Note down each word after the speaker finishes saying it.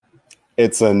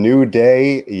It's a new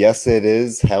day. Yes, it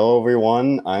is. Hello,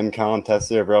 everyone. I'm Colin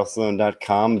Tester of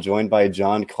WrestleZone.com, joined by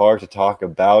John Clark to talk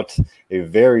about a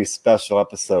very special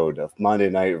episode of Monday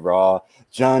Night Raw.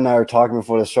 John and I were talking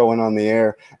before the show went on the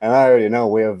air, and I already know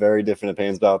we have very different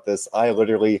opinions about this. I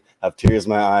literally have tears in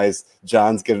my eyes.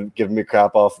 John's giving me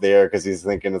crap off the air because he's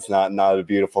thinking it's not a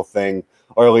beautiful thing,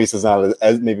 or at least it's not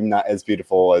maybe not as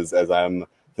beautiful as I'm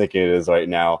thinking it is right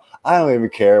now. I don't even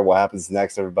care what happens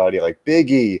next, everybody. Like, Big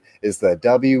E is the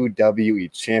WWE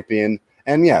champion.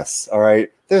 And yes, all right,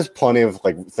 there's plenty of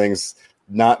things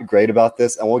not great about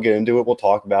this, and we'll get into it. We'll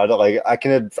talk about it. Like,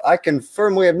 I can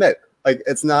firmly admit, like,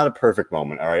 it's not a perfect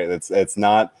moment. All right, it's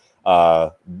not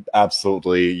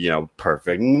absolutely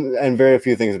perfect, and very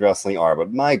few things in wrestling are.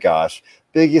 But my gosh,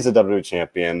 Big E is a WWE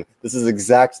champion. This is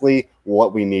exactly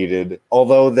what we needed.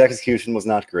 Although the execution was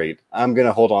not great, I'm going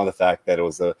to hold on to the fact that it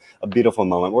was a beautiful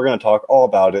moment. We're going to talk all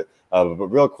about it. But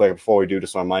real quick, before we do,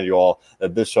 just want to remind you all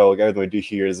that this show, everything we do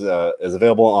here is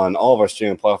available on all of our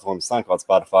streaming platforms, SoundCloud,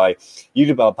 Spotify,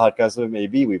 YouTube, Podcast, whatever it may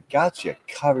be. We've got you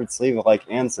covered. So leave a like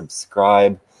and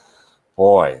subscribe.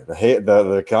 Boy,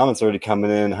 the comments are already coming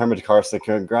in. Hermit Carson,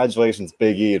 congratulations,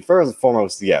 Big E. And first and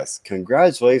foremost, yes,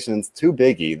 congratulations to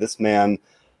Big E. This man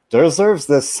deserves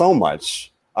this so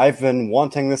much. I've been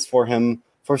wanting this for him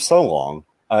for so long.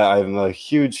 I'm a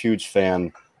huge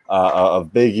fan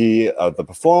of Big E, of the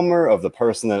performer, of the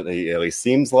person that he at least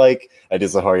seems like. I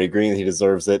just already agreeing that he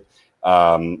deserves it.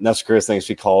 Neshkura saying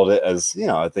she called it as,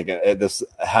 I think this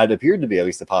had appeared to be at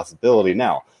least a possibility.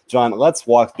 Now, John, let's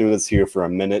walk through this here for a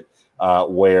minute.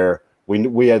 Where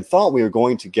we had thought we were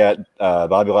going to get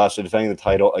Bobby Lashley defending the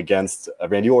title against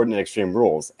Randy Orton at Extreme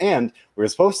Rules. And we were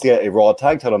supposed to get a Raw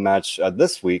tag title match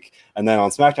this week. And then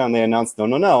on SmackDown, they announced,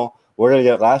 no, we're going to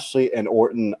get Lashley and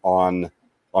Orton on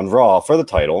Raw for the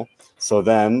title. So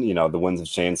then, the winds of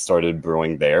change started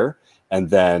brewing there. And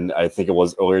then I think it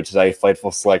was earlier today,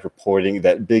 Fightful Select reporting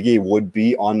that Big E would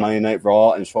be on Monday Night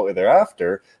Raw, and shortly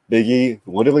thereafter, Big E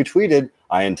literally tweeted,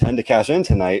 "I intend to cash in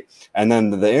tonight." And then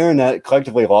the internet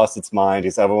collectively lost its mind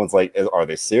because everyone's like, "Are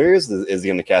they serious? Is he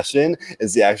going to cash in?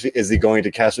 Is he going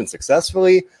to cash in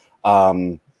successfully?"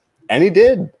 And he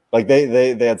did. Like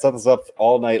they had set this up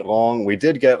all night long. We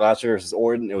did get Lashley versus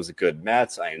Orton. It was a good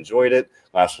match. I enjoyed it.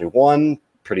 Lashley won,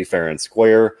 pretty fair and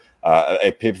square.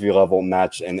 A pay-per-view level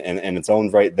match in its own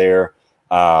right there.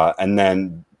 And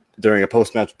then during a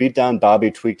post-match beatdown, Bobby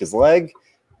tweaked his leg.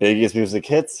 Big E's music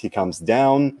hits. He comes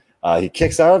down. He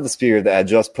kicks out of the spear that had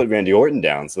just put Randy Orton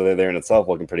down. So they're in itself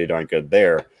looking pretty darn good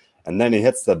there. And then he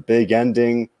hits the big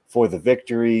ending for the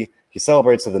victory. He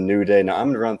celebrates with a New Day. Now, I'm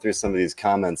going to run through some of these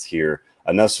comments here.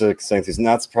 Nessa saying she's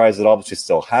not surprised at all, but she's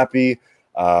still happy.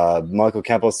 Michael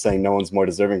Campos saying no one's more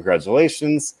deserving.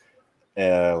 Congratulations.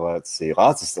 Let's see.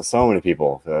 So many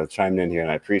people chimed in here,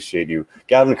 and I appreciate you.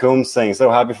 Gavin Coombs saying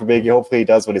so happy for Biggie. Hopefully he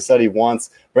does what he said he wants.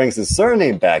 Brings his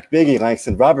surname back. Biggie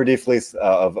Langston. Robert D. Fleece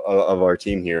of our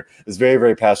team here is very,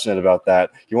 very passionate about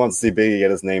that. He wants to see Biggie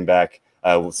get his name back.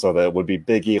 So that would be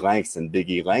Biggie Langston.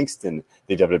 Biggie Langston,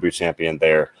 the WWE champion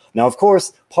there. Now, of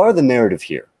course, part of the narrative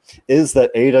here is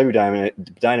that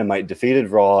AEW Dynamite defeated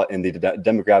Raw in the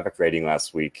demographic rating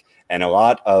last week. And a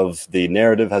lot of the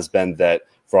narrative has been that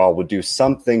Raw would do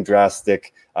something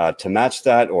drastic to match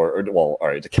that, or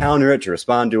to counter it, to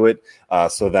respond to it.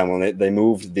 So then when they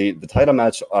moved the title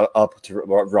match up to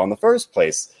Raw in the first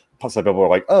place, some people were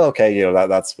like, "Oh, okay,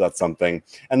 that's something."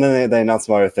 And then they announced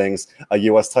some other things. A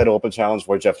U.S. title open challenge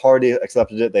where Jeff Hardy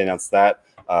accepted it. They announced that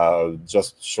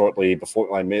just shortly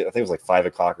before. I think it was like 5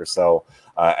 o'clock or so.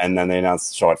 And then they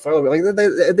announced Charlotte Flair. Like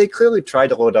they clearly tried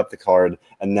to load up the card,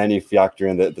 and then you factor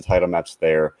in the title match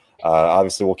there.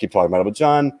 Obviously, we'll keep talking about it. But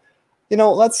John,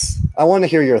 I want to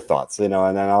hear your thoughts. And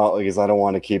then because I don't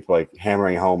want to keep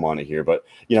hammering home on it here. But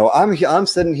I'm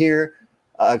sitting here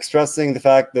expressing the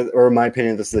fact that, or in my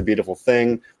opinion, this is a beautiful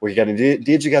thing. We're getting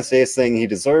DJ Garcia saying he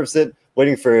deserves it,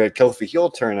 waiting for a Kofi heel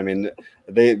turn. I mean,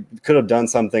 they could have done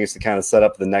some things to kind of set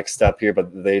up the next step here,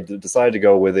 but they decided to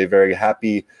go with a very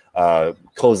happy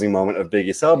closing moment of Big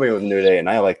E celebrating with New Day, and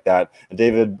I like that. And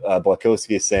David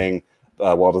Blakowski saying,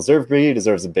 well deserved, Big E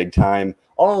deserves it big time.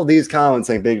 All of these comments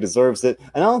saying Big E deserves it,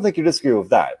 and I don't think you disagree with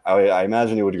that. I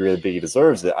imagine you would agree that Big E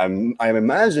deserves it. I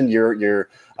imagine you're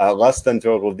less than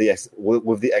thrilled with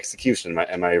the execution.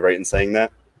 Am I right in saying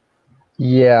that?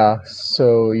 Yeah,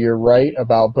 so you're right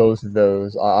about both of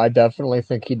those. I definitely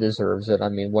think he deserves it. I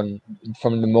mean,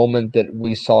 from the moment that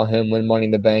we saw him win Money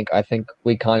in the Bank, I think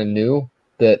we kind of knew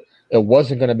that it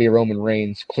wasn't going to be Roman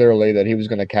Reigns, clearly, that he was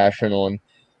going to cash in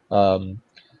on.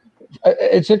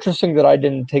 It's interesting that I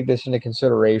didn't take this into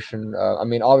consideration. I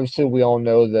mean, obviously, we all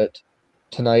know that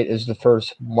tonight is the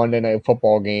first Monday Night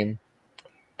Football game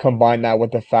combine that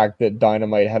with the fact that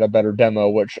Dynamite had a better demo,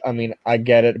 which, I mean, I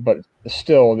get it, but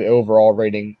still the overall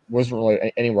rating wasn't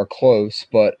really anywhere close.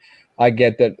 But I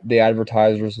get that the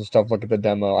advertisers and stuff look at the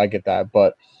demo. I get that.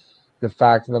 But the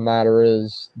fact of the matter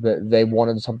is that they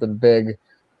wanted something big.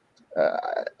 Uh,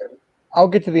 I'll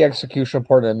get to the execution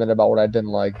part in a minute about what I didn't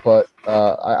like, but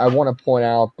I want to point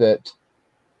out that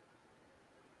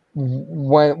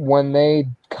when they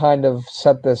kind of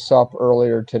set this up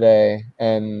earlier today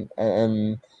and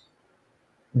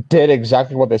did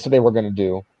exactly what they said they were going to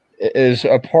do is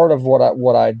a part of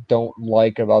what I don't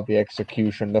like about the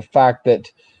execution. The fact that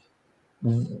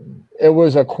it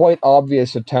was a quite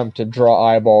obvious attempt to draw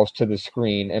eyeballs to the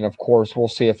screen, and of course, we'll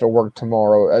see if it worked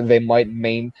tomorrow. They might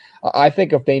I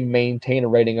think if they maintain a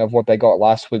rating of what they got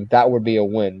last week, that would be a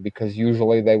win because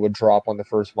usually they would drop on the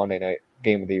first Monday night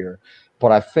game of the year.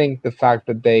 But I think the fact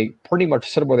that they pretty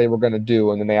much said what they were going to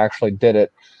do and then they actually did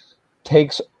it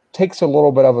takes a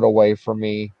little bit of it away from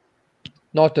me.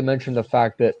 Not to mention the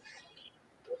fact that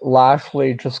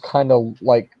Lashley just kind of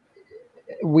like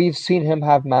we've seen him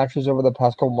have matches over the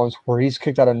past couple months where he's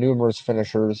kicked out of numerous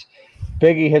finishers.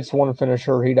 Biggie hits one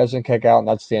finisher, he doesn't kick out, and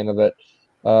that's the end of it.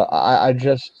 I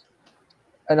just,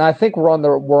 and I think we're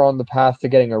on the path to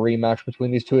getting a rematch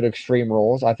between these two at Extreme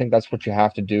Rules. I think that's what you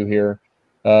have to do here.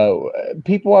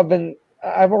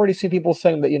 I've already seen people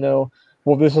saying that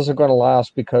well, this isn't going to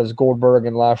last because Goldberg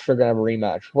and Lashley are going to have a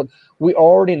rematch. Well, we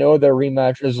already know their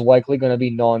rematch is likely going to be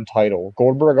non-title.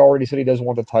 Goldberg already said he doesn't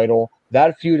want the title.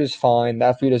 That feud is fine.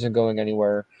 That feud isn't going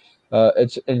anywhere.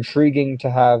 It's intriguing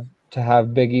to have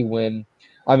Biggie win.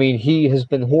 I mean, he has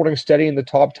been holding steady in the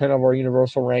top 10 of our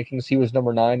Universal rankings. He was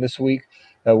number 9 this week.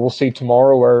 We'll see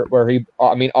tomorrow where he.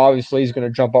 I mean, obviously he's going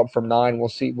to jump up from 9. We'll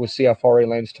see how far he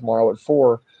lands tomorrow at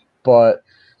 4. But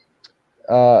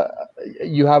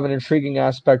you have an intriguing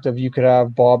aspect of you could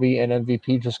have Bobby and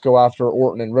MVP just go after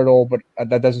Orton and Riddle, but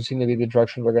that doesn't seem to be the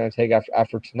direction they're going to take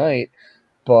after tonight.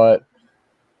 But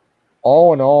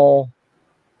all in all,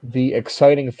 the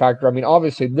exciting factor, I mean,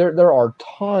 obviously there are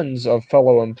tons of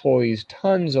fellow employees,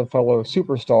 tons of fellow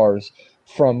superstars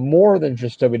from more than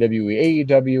just WWE,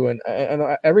 AEW,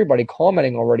 and everybody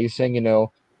commenting already saying,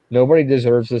 nobody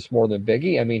deserves this more than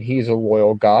Biggie. I mean, he's a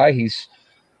loyal guy. He's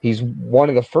one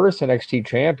of the first NXT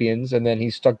champions, and then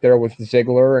he's stuck there with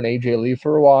Ziggler and AJ Lee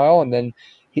for a while, and then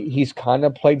he's kind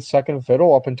of played second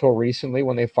fiddle up until recently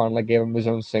when they finally gave him his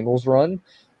own singles run.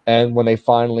 And when they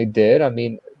finally did, I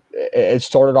mean, it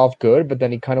started off good, but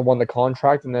then he kind of won the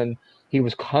contract, and then he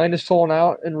was kind of sold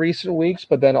out in recent weeks.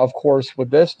 But then, of course, with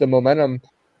this, the momentum,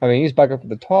 I mean, he's back up at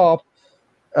the top.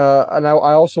 And I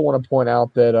also want to point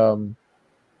out that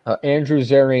Andrew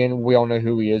Zarian, we all know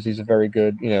who he is. He's a very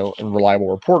good, and reliable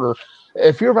reporter.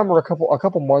 If you remember a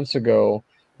couple months ago,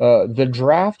 the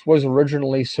draft was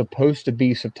originally supposed to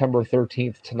be September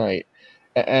 13th tonight,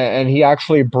 and he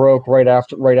actually broke right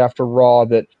after Raw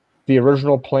that the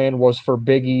original plan was for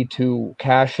Biggie to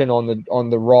cash in on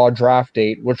the Raw draft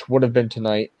date, which would have been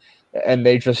tonight, and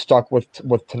they just stuck with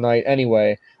tonight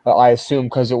anyway. I assume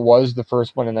because it was the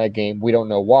first Monday night game. We don't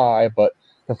know why, but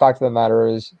the fact of the matter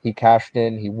is he cashed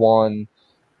in, he won.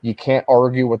 You can't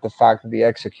argue with the fact that the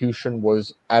execution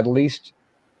was at least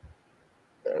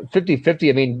 50-50.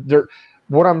 I mean,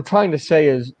 what I'm trying to say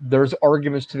is there's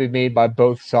arguments to be made by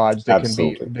both sides that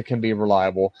can be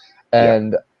reliable.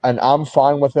 And I'm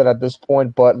fine with it at this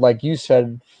point, but like you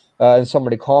said, and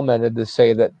somebody commented to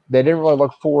say that they didn't really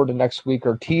look forward to next week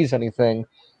or tease anything.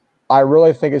 I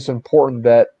really think it's important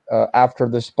that after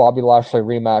this Bobby Lashley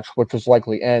rematch, which is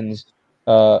likely ends,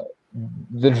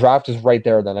 the draft is right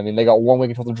there then. I mean, they got 1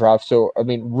 week until the draft. So, I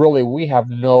mean, really, we have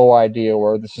no idea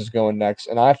where this is going next.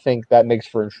 And I think that makes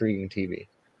for intriguing TV.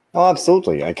 Oh,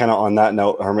 absolutely. And kind of on that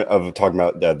note, Hermit, of talking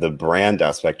about the brand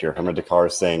aspect here, Hermit Dakar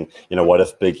is saying, what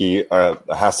if Biggie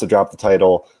has to drop the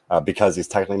title because he's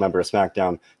technically a member of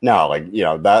SmackDown? No,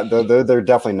 that they're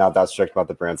definitely not that strict about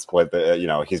the brand split.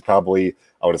 He's probably,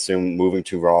 I would assume, moving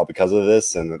to Raw because of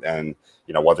this, and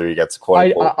whether he gets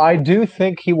quote. I do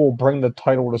think he will bring the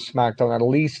title to SmackDown at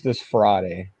least this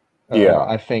Friday.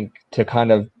 I think to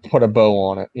kind of put a bow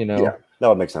on it. Yeah. That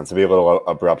would make sense. It'd be a little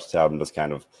abrupt to have him just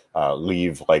kind of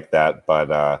leave like that.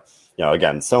 But,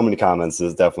 again, so many comments.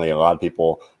 There's definitely a lot of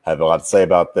people have a lot to say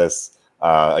about this.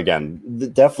 Again,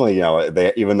 definitely,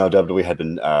 even though WWE had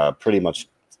been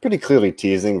pretty clearly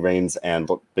teasing Reigns and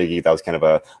Biggie, that was kind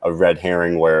of a red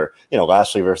herring where,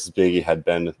 Lashley versus Biggie had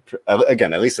been,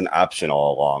 again, at least an option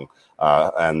all along.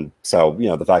 And so,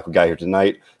 the fact we got here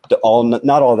tonight,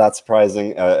 not all that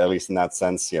surprising, at least in that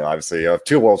sense. Obviously, you have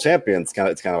two world champions.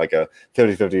 It's kind of like a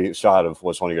 50-50 shot of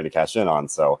which one you're going to cash in on.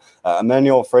 So,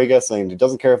 Emmanuel Frega saying he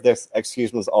doesn't care if the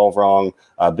execution was all wrong.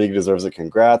 Big deserves it.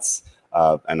 Congrats.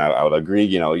 And I would agree.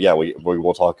 We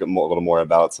will talk a little more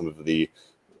about some of the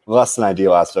less than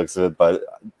ideal aspects of it, but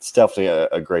it's definitely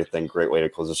a great thing, great way to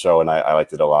close the show, and I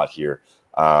liked it a lot here.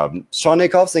 Sean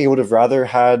Nakoff saying he would have rather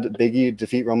had Big E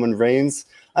defeat Roman Reigns.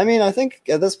 I mean, I think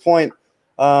at this point,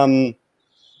 I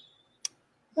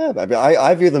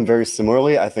view them very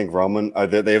similarly. I think Roman,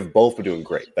 they've both been doing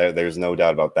great. There's no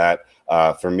doubt about that.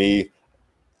 For me,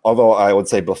 although I would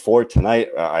say before tonight,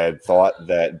 I had thought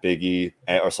that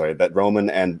that Roman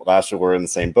and Lashley were in the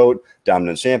same boat,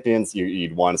 dominant champions.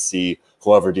 You'd want to see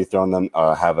whoever dethroned them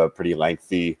have a pretty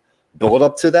lengthy build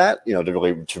up to that,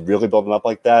 to really build them up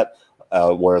like that.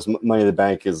 Whereas Money in the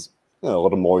Bank is a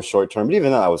little more short term. But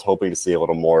even then, I was hoping to see a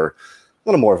little more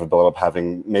of a build up,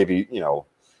 having maybe John,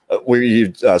 you're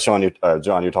talking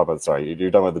about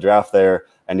you're talking about the draft there,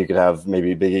 and you could have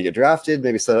maybe Big E get drafted,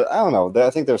 maybe I don't know. I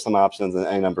think there's some options in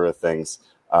any number of things.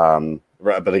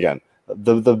 But again,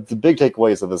 the big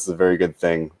takeaway is that this is a very good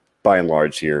thing by and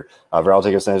large here. Viral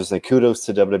Taker Sanchez saying kudos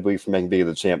to WWE for making Big E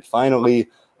the champ finally.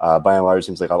 By and large,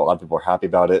 seems like a lot of people are happy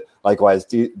about it. Likewise,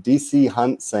 DC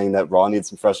Hunt saying that Raw needs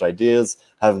some fresh ideas.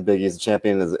 Having Big E as a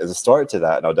champion is a start to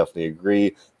that, and I'll definitely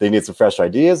agree. They need some fresh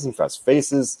ideas and fresh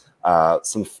faces,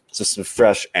 some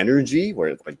fresh energy.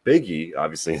 Where like Big E,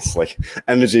 obviously, it's like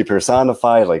energy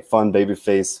personified, like fun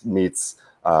babyface meets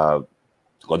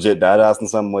legit badass in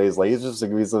some ways. Like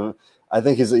I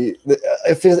think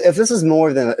if this is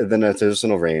more than a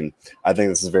traditional reign, I think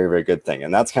this is a very, very good thing.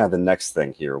 And that's kind of the next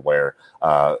thing here, where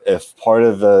if part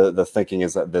of the thinking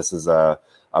is that this is a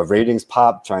ratings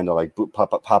pop, trying to like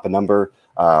pop a number,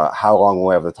 how long will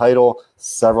we have the title?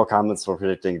 Several comments were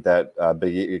predicting that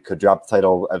Big E could drop the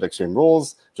title at Extreme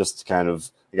Rules, just to kind of,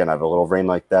 again, have a little reign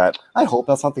like that. I hope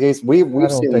that's not the case. We've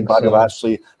seen Bobby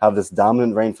Lashley have this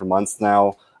dominant reign for months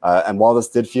now. And while this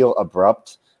did feel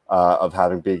abrupt, of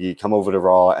having Big E come over to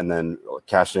Raw and then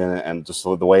cash in, and just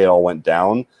the way it all went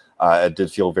down, it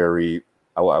did feel very,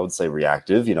 I would say,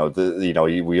 reactive. We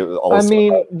always.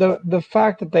 The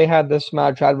fact that they had this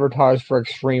match advertised for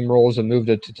Extreme Rules and moved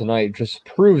it to tonight just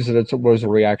proves that it was a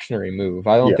reactionary move.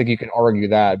 I don't think you can argue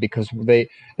that, because they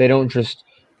don't just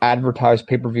advertise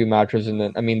pay-per-view matches and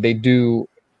then they do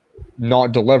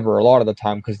not deliver a lot of the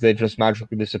time because they just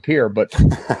magically disappear. But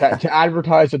to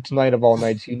advertise it tonight of all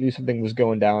nights, you knew something was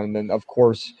going down. And then, of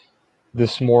course,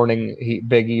 this morning,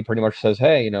 Big E pretty much says,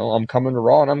 hey, I'm coming to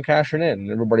Raw and I'm cashing in.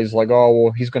 And everybody's like, oh,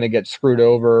 well, he's going to get screwed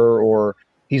over, or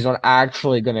he's not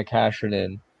actually going to cash it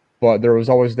in. But there was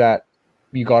always that,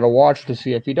 you got to watch to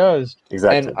see if he does.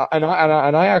 Exactly. And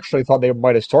I actually thought they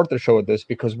might have started the show with this,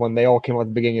 because when they all came out at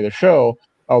the beginning of the show,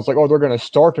 I was like, oh, they're going to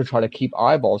start to try to keep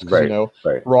eyeballs, because,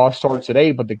 Raw starts at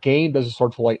 8, but the game doesn't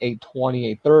start till like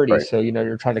 8:20, 8:30. Right. So,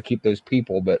 you're trying to keep those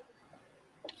people, but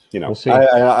we'll see.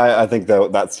 I think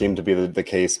that seemed to be the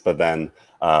case, but then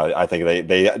I think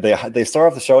they start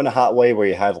off the show in a hot way, where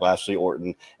you had Lashley,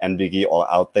 Orton, and Big E all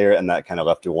out there, and that kind of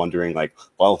left you wondering, like,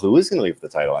 well, who is going to leave the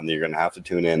title? And you're going to have to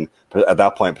tune in at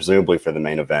that point, presumably for the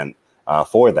main event.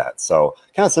 For that. So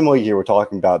kind of similar here, we're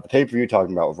talking about the pay-per-view,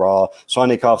 talking about Raw. Sean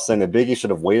Nakoff saying that Big E should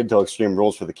have waited till Extreme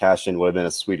Rules for the cash-in, would have been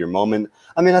a sweeter moment.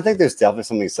 I mean, I think there's definitely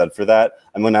something said for that.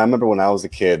 And I remember when I was a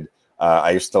kid,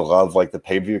 I used to love like the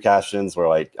pay-per-view cash-ins, where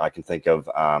like I can think of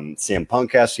CM Punk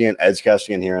cashing in, Edge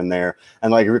cashing in here and there,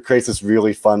 and like it creates this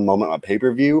really fun moment on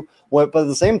pay-per-view. But at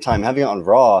the same time, having it on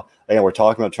Raw, again, we're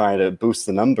talking about trying to boost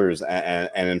the numbers and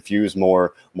infuse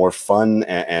more fun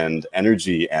and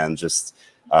energy and just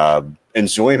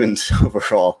enjoyment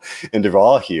overall into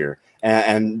Raw here.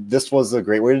 And this was a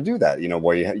great way to do that,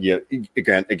 where you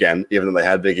again, even though they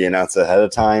had Big E announced ahead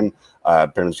of time,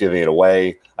 pretty much giving it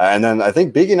away. And then I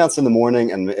think Big E announced in the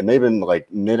morning, and it may have been like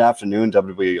mid-afternoon,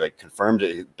 WWE like confirmed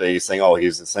it, he's saying, oh,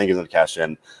 he's saying he's going to cash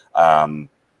in.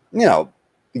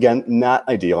 Again, not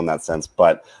ideal in that sense,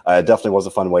 but it definitely was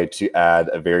a fun way to add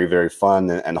a very, very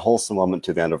fun and wholesome moment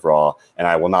to the end of Raw, and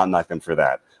I will not knock them for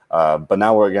that. But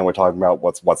now we're talking about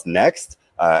what's next,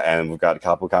 and we've got a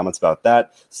couple of comments about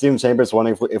that. Steven Chambers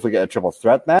wondering if we get a triple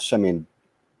threat match. I mean,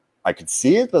 I could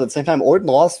see it, but at the same time, Orton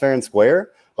lost fair and square.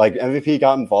 Like, MVP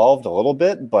got involved a little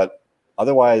bit, but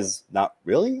otherwise not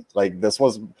really. Like, this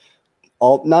was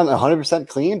all not 100%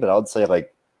 clean, but I would say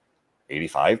like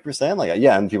 85%. Like,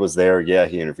 yeah, MVP was there. Yeah,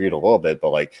 he interviewed a little bit, but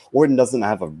like Orton doesn't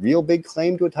have a real big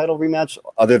claim to a title rematch,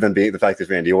 other than being the fact that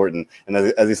Randy Orton. And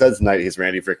as he said tonight, he's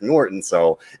Randy freaking Orton.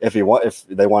 So if they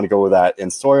want to go with that in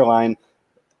storyline,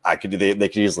 they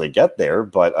could easily get there,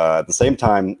 but at the same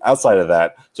time, outside of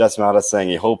that, Jeff Mata saying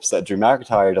he hopes that Drew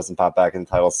McIntyre doesn't pop back in the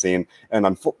title scene, and I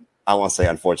don't want to say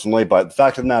unfortunately, but the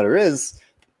fact of the matter is,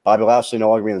 Bobby Lashley no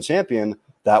longer being the champion,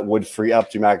 that would free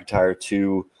up Drew McIntyre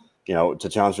to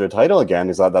challenge for the title again,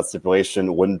 because that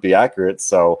stipulation wouldn't be accurate.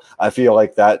 So I feel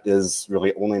like that is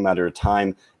really only a matter of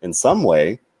time in some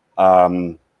way.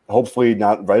 Hopefully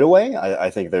not right away. I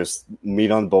think there's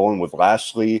meat on the bone with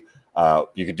Lashley.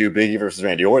 You could do Big E versus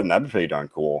Randy Orton. That'd be pretty darn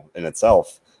cool in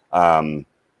itself.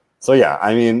 So yeah,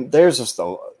 I mean, there's just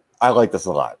I like this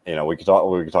a lot. We could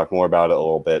talk more about it a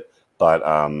little bit, but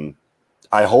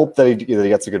I hope that he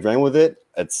gets a good reign with it.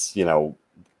 It's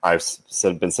I've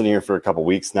been sitting here for a couple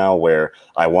weeks now where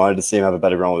I wanted to see him have a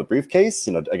better run with a briefcase.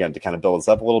 Again, to kind of build us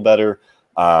up a little better.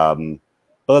 But at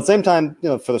the same time,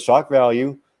 for the shock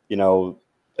value,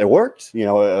 it worked.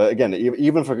 Again,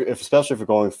 especially if you're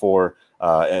going for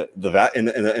in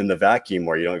the vacuum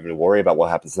where you don't even worry about what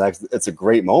happens next, it's a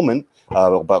great moment.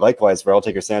 But likewise, for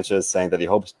Taker Sanchez saying that he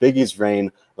hopes Big E's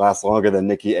reign lasts longer than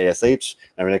Nikki ASH.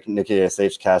 And Nikki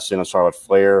ASH cashed in on Charlotte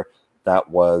Flair.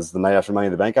 That was the night after Money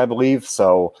in the Bank, I believe.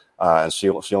 So, and she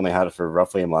only had it for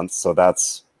roughly a month. So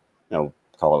that's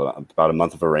call it about a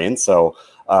month of a reign. So,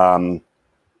 I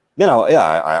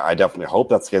definitely hope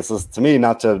that's the case. This, to me,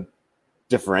 not to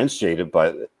differentiate it,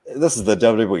 but this is the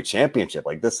WWE Championship.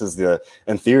 Like, this is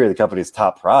in theory, the company's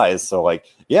top prize. So, I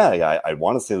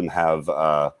want to see them have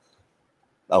a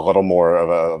little more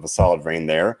of a solid reign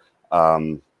there.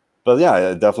 But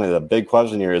yeah, definitely the big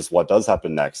question here is what does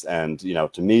happen next. And,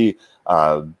 to me,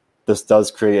 this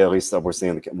does create, at least we're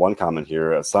seeing one comment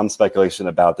here, some speculation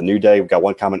about the New Day. We got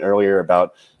one comment earlier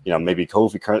about, maybe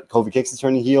Kofi Kingston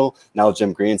turning heel. Now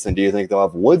Jim Green saying, do you think they'll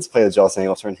have Woods play the jealous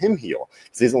angle, turn him heel?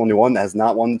 Because he's the only one that has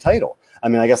not won the title. I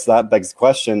mean, I guess that begs the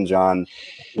question, John,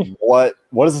 what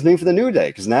does this mean for the New Day?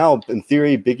 Because now, in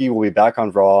theory, Big E will be back on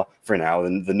Raw for now,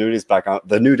 and the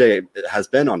New Day has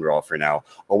been on Raw for now.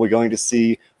 Are we going to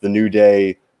see the New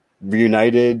Day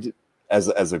reunited as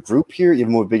a group here,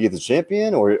 even with Big E the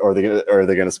champion, or are they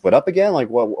going to split up again? Like,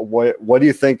 what do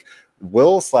you think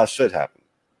will/should happen?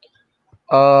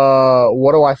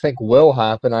 What do I think will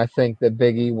happen? I think that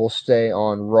Big E will stay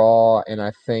on Raw, and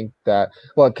I think that,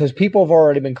 because people have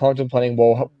already been contemplating,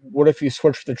 what if you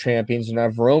switch the champions and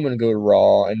have Roman go to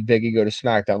Raw and Big E go to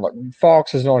SmackDown? Like,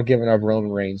 Fox is not giving up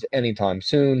Roman Reigns anytime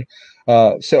soon.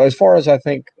 So as far as I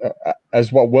think,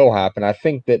 as what will happen, I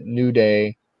think that New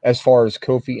Day, as far as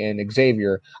Kofi and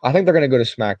Xavier, I think they're going to go to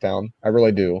SmackDown. I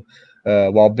really do,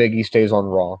 while Big E stays on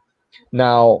Raw.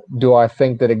 Now, do I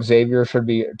think that Xavier should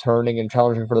be turning and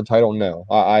challenging for the title? No,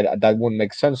 I that wouldn't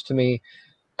make sense to me.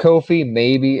 Kofi,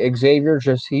 maybe. Xavier,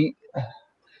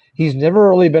 he's never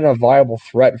really been a viable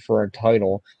threat for a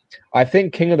title. I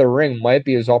think King of the Ring might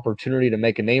be his opportunity to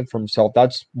make a name for himself.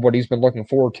 That's what he's been looking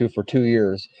forward to for 2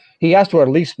 years. He has to at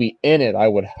least be in it, I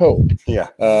would hope. Yeah.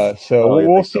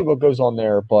 We'll see what goes on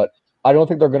there, but I don't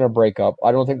think they're going to break up.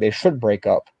 I don't think they should break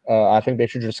up. I think they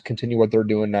should just continue what they're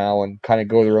doing now and kind of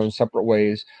go their own separate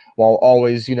ways, while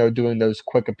always, doing those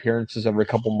quick appearances every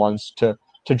couple months to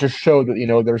just show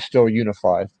that, they're still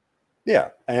unified. Yeah.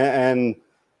 And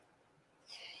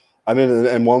I mean,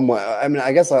 in one way,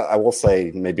 I guess I will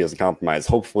say, maybe as a compromise,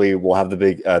 hopefully we'll have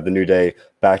the New Day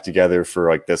back together for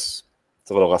like this.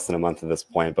 It's a little less than a month at this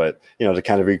point, but to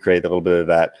kind of recreate a little bit of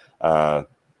that.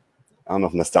 I don't know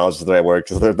if nostalgia is the right word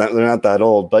because they're not that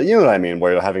old, but you know what I mean.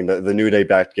 Where you're having the New Day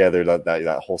back together,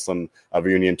 that wholesome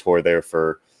reunion tour there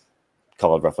for,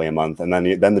 call it roughly a month, and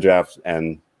then the draft.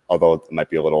 And although it might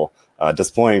be a little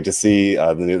disappointing to see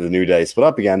the New Day split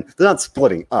up again, they're not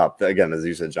splitting up. Again, as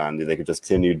you said, John, they could just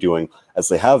continue doing as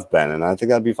they have been, and I think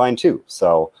that'd be fine too.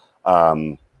 So,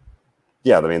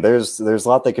 yeah, I mean, there's a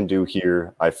lot they can do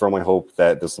here. I firmly hope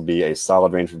that this will be a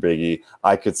solid reign for Big E.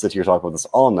 I could sit here and talk about this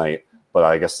all night, but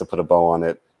I guess to put a bow on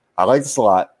it, I like this a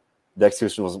lot. The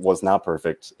execution was not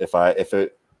perfect. If I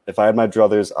had my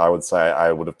druthers, I would say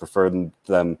I would have preferred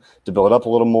them to build it up a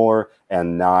little more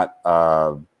and not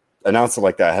announce it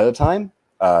like that ahead of time.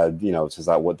 Because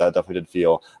that definitely did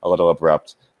feel a little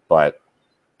abrupt. But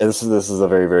this is a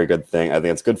very, very good thing. I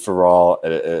think it's good for Raw.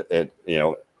 It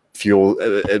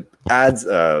adds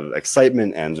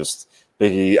excitement and just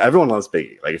Big E. Everyone loves Big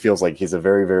E. Like, it feels like he's a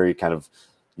very, very kind of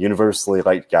universally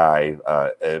liked guy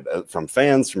from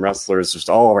fans, from wrestlers, just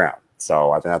all around.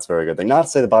 So I think that's a very good thing. Not to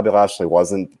say that Bobby Lashley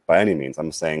wasn't by any means.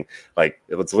 I'm saying, like,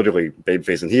 it's literally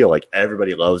babyface and heel. Like,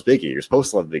 everybody loves Big E. You're supposed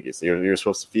to love Big E. So you're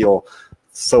supposed to feel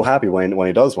so happy when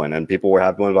he does win. And people were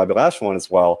happy when Bobby Lashley won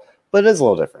as well. But it is a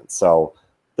little different. So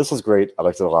this was great. I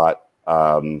liked it a lot.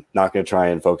 Not going to try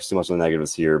and focus too much on the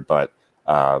negatives here, but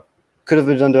could have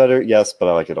been done better. Yes, but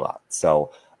I like it a lot.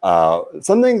 So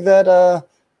Something that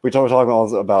we were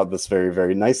talking about this very,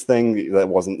 very nice thing that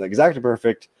wasn't exactly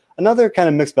perfect. Another kind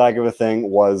of mixed bag of a thing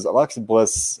was Alexa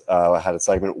Bliss had a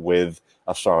segment with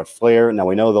Charlotte Flair. Now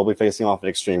we know they'll be facing off at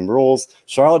Extreme Rules.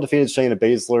 Charlotte defeated Shayna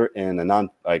Baszler in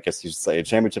I guess you should say, a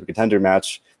championship contender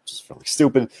match, which is really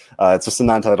stupid. It's just a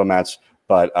non-title match,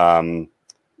 but a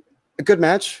good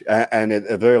match. And at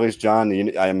the very least, John,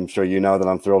 I'm sure you know that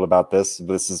I'm thrilled about this.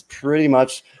 This is pretty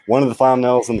much one of the final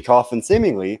nails in the coffin,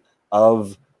 seemingly,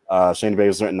 of Shayna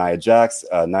Baszler and Nia Jax.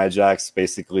 Nia Jax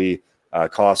basically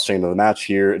cost Shayna the match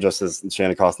here, just as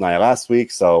Shayna cost Nia last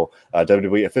week. So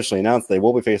WWE officially announced they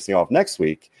will be facing off next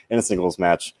week in a singles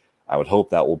match. I would hope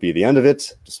that will be the end of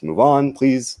it. Just move on,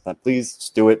 please. Please,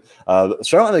 just do it.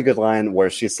 Charlotte had a good line where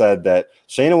she said that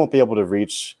Shayna won't be able to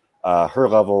reach her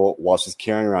level while she's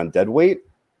carrying around dead weight.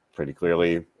 Pretty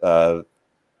clearly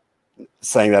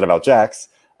saying that about Jax.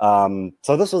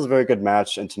 So this was a very good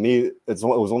match, and to me, it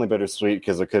was only bittersweet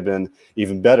because it could have been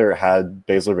even better had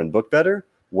Baszler been booked better,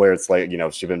 where it's like,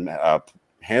 she'd been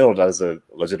handled as a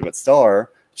legitimate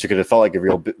star. She could have felt like a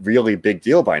really big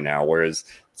deal by now, whereas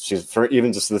she's, for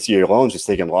even just this year alone, she's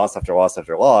taken loss after loss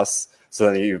after loss. So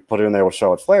then you put her in there with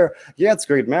Charlotte Flair. Yeah, it's a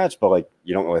great match, but like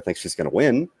you don't really think she's going to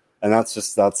win, and that's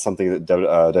something that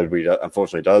WWE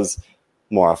unfortunately does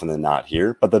more often than not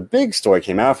here. But the big story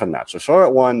came out from that. So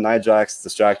Charlotte won, Nia Jax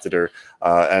distracted her,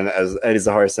 and as Eddie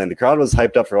Zahara is saying, the crowd was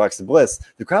hyped up for Alexa Bliss.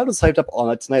 The crowd was hyped up all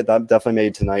night tonight. That definitely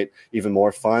made tonight even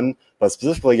more fun. But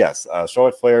specifically, yes,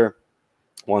 Charlotte Flair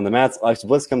won the match. Alexa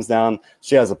Bliss comes down.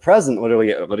 She has a present,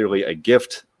 literally a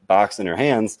gift box in her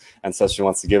hands, and says she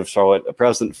wants to give Charlotte a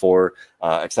present for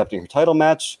accepting her title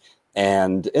match.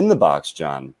 And in the box,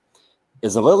 John,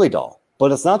 is a Lily doll.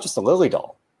 But it's not just a Lily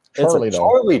doll.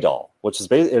 Charlie doll, which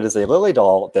is it is a Lily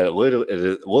doll that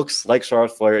it looks like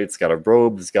Charlotte Flair. It's got a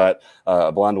robe, it's got a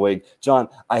blonde wig. John,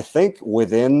 I think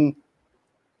to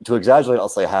exaggerate, I'll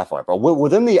say a half hour, but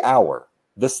within the hour,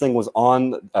 this thing was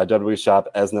on WWE Shop,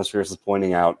 as Nestorius is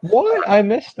pointing out. What? I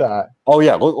missed that. Oh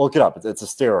yeah, look it up. It's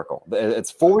hysterical.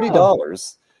 It's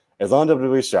 $40. It's on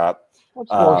WWE Shop. That's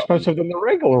more expensive than the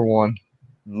regular one.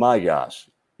 My gosh,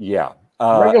 yeah.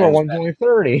 Regular one's only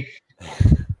 $30.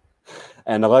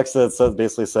 And Alexa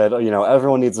basically said,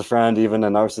 everyone needs a friend, even a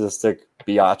narcissistic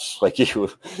biatch like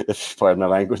you, if pardon my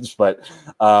language. But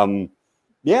I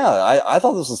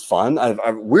thought this was fun.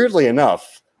 Weirdly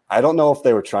enough, I don't know if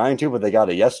they were trying to, but they got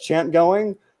a yes chant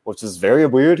going, which is very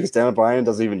weird because Daniel Bryan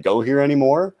doesn't even go here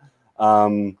anymore.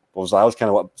 That was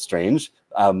kind of strange.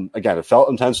 Again, it felt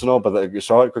intentional, but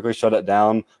Charlotte quickly shut it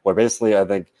down, where basically I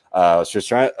think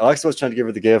Alexa was trying to give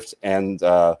her the gift, and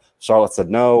Charlotte said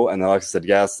no, and Alexa said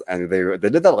yes, and they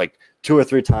did that like 2 or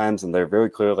 3 times, and they're very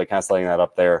clearly kind of setting that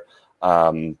up there.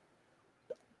 And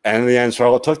in the end,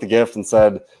 Charlotte took the gift and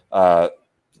said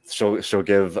she'll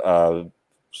give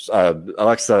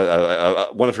Alexa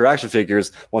one of her action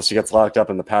figures once she gets locked up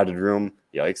in the padded room.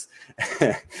 Yikes.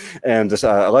 And just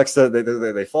Alexa,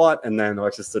 they fought, and then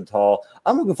Alexa stood tall.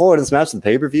 I'm looking forward to this match in the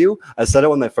pay-per-view. I said it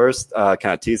when they first kind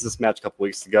of teased this match a couple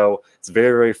weeks ago. It's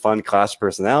very, very fun clash of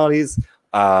personalities.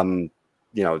 It's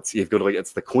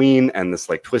the Queen and this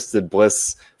like twisted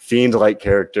Bliss fiend-like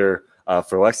character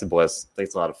for Alexa Bliss. I think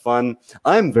it's a lot of fun.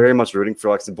 I'm very much rooting for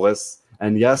Alexa Bliss.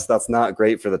 And yes, that's not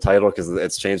great for the title because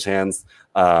it's changed hands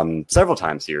several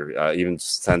times here, even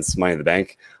since Money in the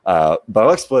Bank. But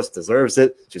Alexa Bliss deserves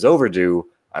it. She's overdue.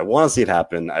 I want to see it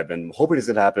happen. I've been hoping it's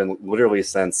going to happen literally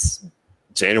since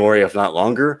January, if not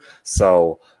longer.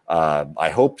 So I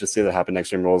hope to see that happen next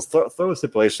Extreme Rules. Throw a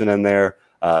stipulation in there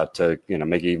to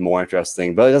make it even more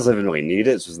interesting, but it doesn't even really need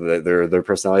it. It's just that their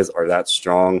personalities are that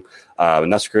strong.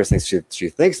 Nestor Chris thinks she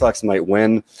thinks Alexa might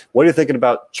win. What are you thinking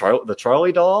about the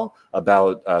Charlie doll,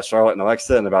 about Charlotte and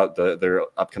Alexa, and about their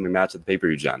upcoming match at the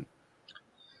pay-per-view, Jen?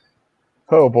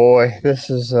 Oh boy, this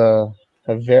is I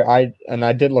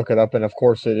did look it up, and of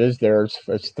course it is there. It's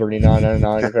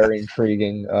 $39.99, very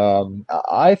intriguing.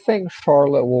 I think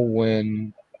Charlotte will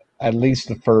win at least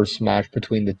the first match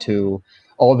between the two.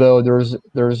 Although there's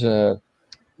a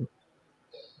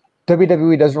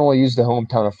WWE doesn't really use the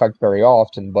hometown effect very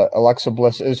often, but Alexa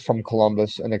Bliss is from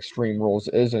Columbus and Extreme Rules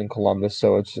is in Columbus,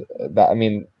 so it's that. I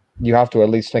mean, you have to at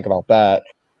least think about that.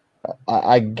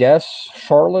 I guess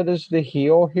Charlotte is the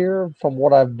heel here from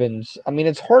what I've been. I mean,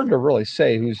 it's hard to really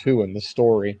say who's who in the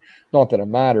story. Not that it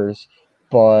matters,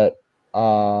 but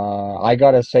I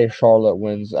gotta say Charlotte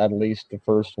wins at least the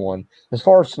first one. As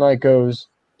far as tonight goes,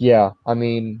 yeah, I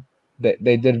mean.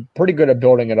 They did pretty good at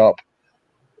building it up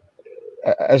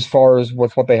as far as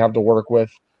with what they have to work with.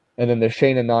 And then the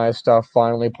Shane and Nia stuff,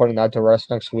 finally putting that to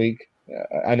rest next week.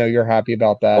 I know you're happy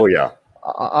about that. Oh, yeah.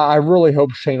 I really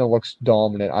hope Shayna looks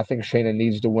dominant. I think Shayna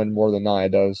needs to win more than Nia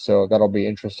does, so that'll be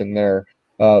interesting there.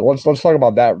 Let's talk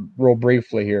about that real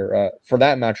briefly here. For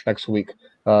that match next week,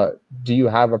 uh, do you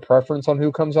have a preference on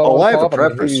who comes out Oh, on I have a top? I mean, who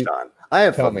do preference, you John. I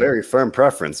have a tell me? very firm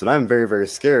preference, and I'm very, very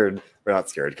scared. Or not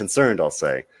scared, concerned. I'll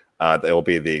say that it will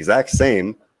be the exact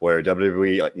same. Where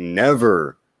WWE like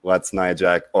never lets Nia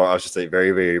Jax, or I should say, very,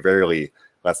 very rarely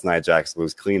lets Nia Jax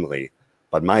lose cleanly.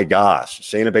 But my gosh,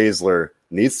 Shayna Baszler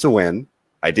needs to win.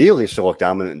 Ideally, she'll look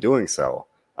dominant in doing so.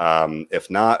 If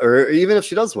not, or even if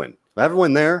she does win, have her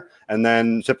win there, and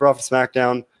then ship her off to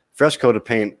SmackDown. Fresh coat of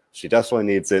paint. She definitely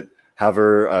needs it. Have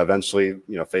her eventually,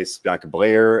 face Bianca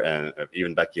Belair and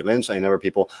even Becky Lynch. I know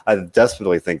people. I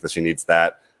desperately think that she needs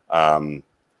that.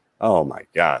 Oh my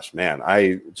gosh, man!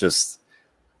 I've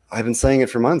been saying it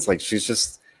for months. Like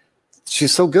she's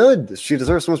so good. She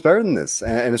deserves so much better than this.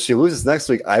 And if she loses next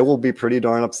week, I will be pretty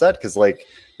darn upset because,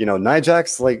 Nia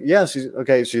Jax, yeah, she's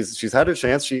okay. She's had her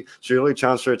chance. She really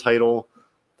challenged for a title.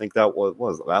 I think that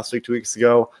was last week, 2 weeks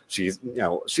ago. She's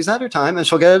had her time and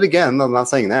she'll get it again. I'm not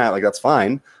saying that. Like that's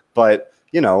fine. But,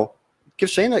 give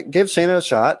Shayna a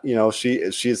shot.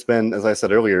 She's been, as I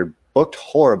said earlier, booked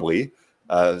horribly.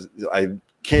 I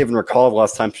can't even recall the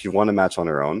last time she won a match on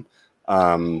her own.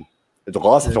 The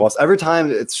loss after loss. Every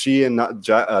time it's she and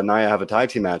Nia have a tag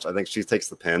team match, I think she takes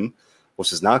the pin,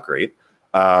 which is not great.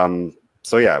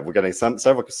 So yeah, we're getting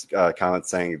several comments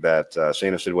saying that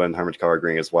Shayna should win. Herman Carr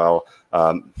agreeing as well.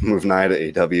 Move Nia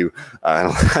to AEW.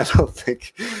 I don't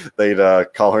think they'd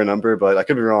call her number, but I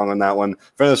could be wrong on that one.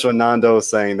 Friend of the show, Nando,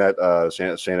 saying that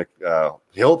Shayna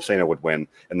he hopes Shayna would win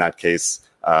in that case.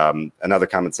 Another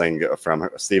comment saying from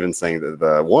Steven saying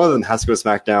that one of them has to go to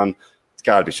SmackDown. It's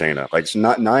got to be Shayna. Like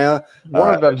not Nia.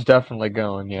 One of them's definitely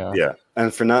going. Yeah. Yeah,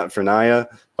 and for Nia,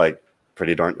 like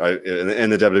pretty darn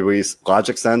in the WWE's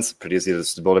logic sense, pretty easy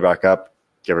to build her back up,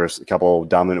 give her a couple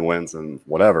dominant wins and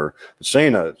whatever. But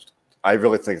Shayna, I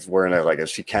really think we're in a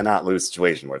she cannot lose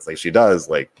situation where it's like she does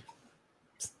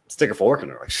stick a fork in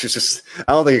her. Like she's just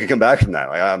I don't think you can come back from that.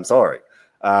 Like I'm sorry.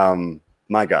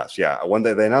 My gosh, yeah. When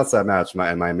they announced that match,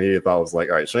 my immediate thought was like,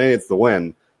 all right, Shayna needs the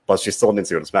win, but she still needs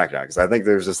to go to SmackDown because I think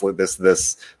there's just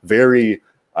this very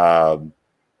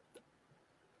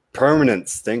permanent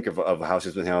stink of how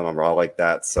she's been handled on Raw like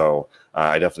that. So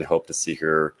I definitely hope to see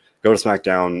her go to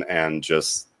SmackDown and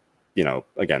just,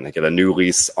 again, get a new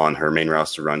lease on her main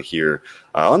roster run here.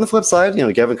 On the flip side,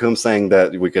 Gavin Coombs saying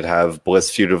that we could have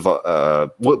Bliss feud with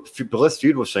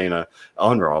Shayna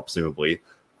on Raw, presumably.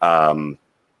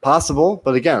 Possible,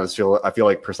 but again, I feel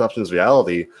like perception is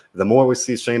reality. The more we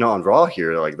see Shayna on Raw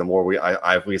here, the more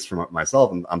I at least for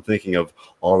myself, I'm thinking of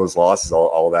all those losses,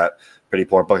 all that pretty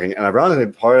poor booking. And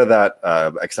ironically, part of that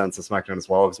extends to SmackDown as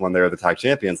well, because when they're the tag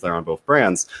champions, they're on both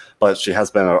brands. But she has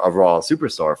been a Raw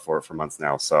superstar for months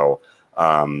now. So,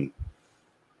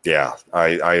 yeah,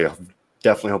 I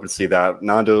definitely hope to see that.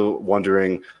 Nando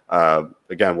wondering,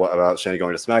 again, what about Shayna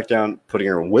going to SmackDown, putting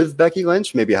her with Becky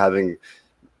Lynch, maybe having,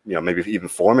 maybe even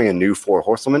forming a new Four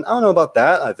Horsewomen. I don't know about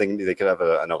that. I think they could have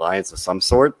an alliance of some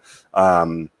sort.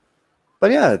 But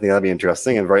yeah, I think that'd be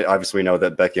interesting. And obviously we know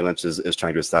that Becky Lynch is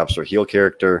trying to establish her heel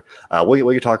character. We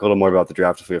can talk a little more about the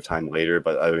draft if we have time later.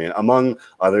 But I mean, among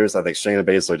others, I think Shayna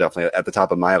Baszler definitely at the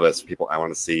top of my list. People I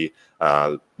want to see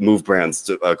move brands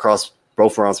across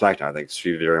both Raw and SmackDown. I think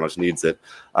she very much needs it.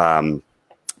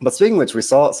 But speaking of which,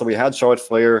 we had Charlotte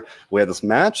Flair, we had this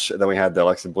match, then we had the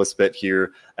Alexa Bliss bit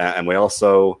here, and we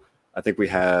also, I think we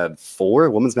had 4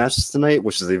 women's matches tonight,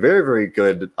 which is a very, very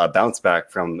good bounce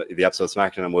back from the episode of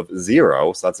SmackDown with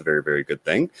 0, so that's a very, very good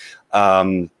thing.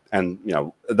 And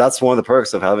that's one of the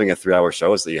perks of having a 3-hour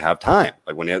show is that you have time.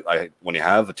 Like when you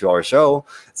have a 2-hour show,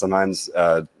 sometimes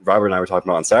Robert and I were talking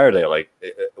about on Saturday,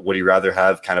 would you rather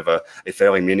have kind of a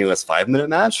fairly meaningless 5-minute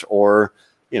match, or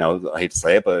I hate to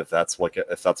say it, but if that's what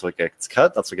gets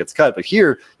cut, that's what gets cut. But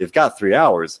here, you've got 3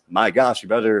 hours. My gosh, you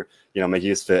better make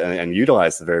use of it and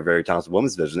utilize the very, very talented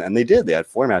women's division. And they did. They had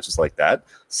 4 matches like that.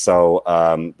 So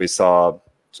we saw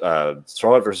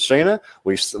Charlotte versus Shayna.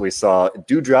 We saw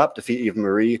Doudrop defeat Eva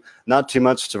Marie. Not too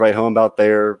much to write home about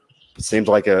there. It seemed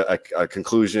like a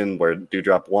conclusion where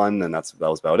Doudrop won, and that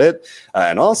was about it.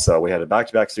 And also, we had a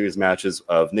back-to-back series matches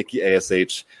of Nikki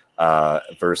ASH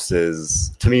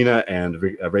versus Tamina and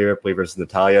Rhea Ripley versus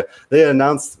Natalya. They had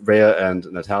announced Rhea and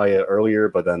Natalya earlier,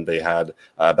 but then they had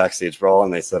a backstage brawl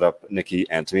and they set up Nikki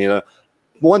and Tamina.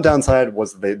 One downside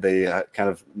was they kind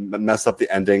of messed up the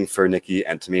ending for Nikki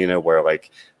and Tamina, where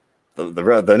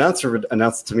the announcer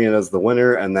announced Tamina as the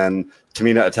winner, and then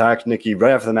Tamina attacked Nikki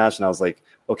right after the match, and I was like,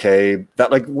 okay, and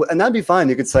that'd be fine.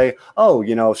 You could say, oh,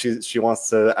 she wants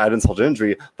to add insult to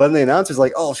injury, but then the announcer's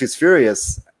like, oh, she's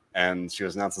furious. and she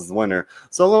was announced as the winner.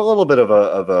 So a little bit of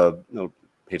a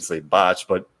hate to say botch,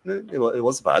 but it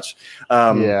was a botch.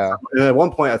 Yeah. And at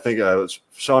one point, I think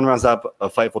Sean Rossap, a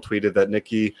Fightful, tweeted that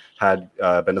Nikki had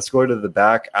been escorted to the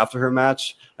back after her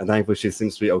match, and thankfully she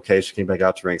seems to be okay. She came back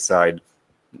out to ringside,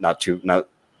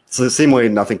 so seemingly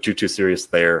nothing too serious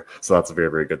there. So that's a very,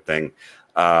 very good thing.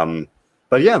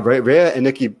 But yeah, Rhea and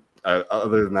Nikki,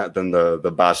 other than that, than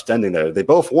the botched ending there, they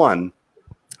both won.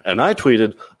 And I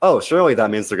tweeted, "Oh, surely that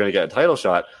means they're going to get a title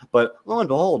shot." But lo and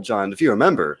behold, John, if you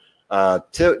remember,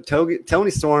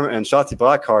 Toni Storm and Shotzi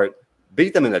Blackheart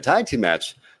beat them in a tag team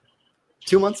match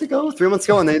 3 months ago,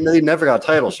 and they never got a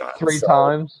title shot. Three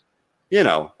times. I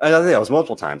think that was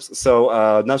multiple times.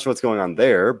 So not sure what's going on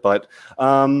there, but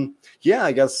yeah,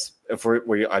 I guess if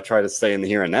I try to stay in the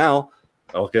here and now,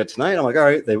 I'll get tonight. I'm like, all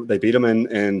right, they beat them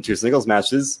in 2 singles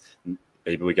matches.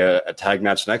 Maybe we get a tag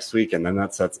match next week, and then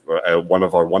that sets one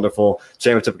of our wonderful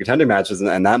championship contender matches,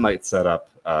 and that might set up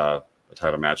a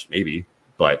title match, maybe.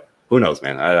 But who knows,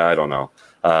 man? I don't know.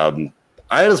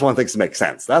 I just want things to make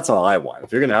sense. That's all I want.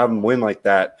 If you're going to have them win like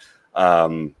that,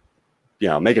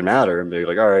 make it matter and be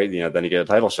like, all right, then you get a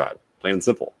title shot, plain and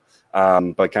simple.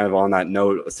 But kind of on that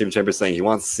note, Stephen Chambers saying he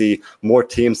wants to see more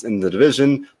teams in the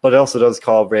division, but it also does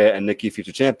call Rhea and Nikki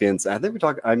future champions. And I think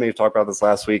I may have talked about this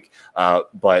last week,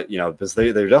 but because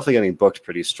they're definitely getting booked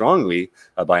pretty strongly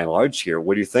by and large here.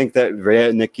 Would you think that Rhea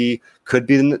and Nikki could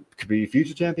be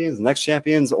future champions, next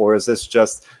champions, or is this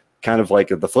just kind of like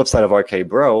the flip side of RK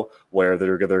Bro, where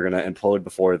they're going to implode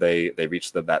before they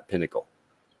reach that pinnacle?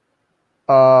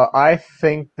 I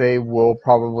think they will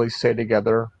probably stay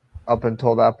together up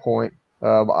until that point.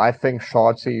 I think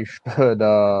Shotzi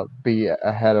should be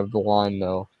ahead of the line,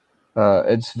 though.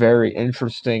 It's very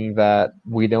interesting that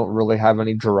we don't really have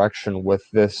any direction with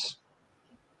this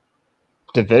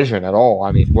division at all.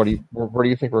 I mean, where do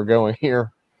you think we're going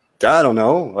here? I don't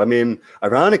know. I mean,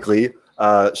 ironically,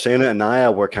 Shayna and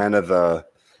Nia were kind of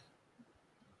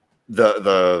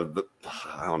the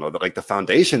I don't know, like the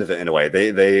foundation of it in a way.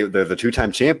 They're the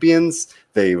 2-time champions.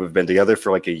 They've been together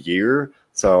for like a year.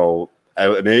 So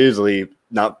admittedly,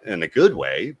 not in a good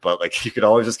way, but like you could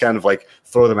always just kind of like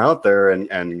throw them out there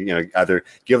and either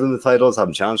give them the titles, have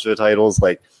them challenge for the titles.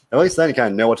 Like at least then you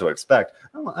kind of know what to expect.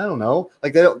 I don't know.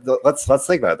 Like let's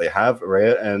think about it. They have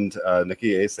Rhea and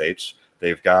Nikki ASH.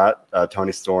 They've got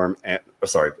Toni Storm and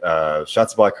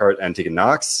Shotzi Blackheart and Tegan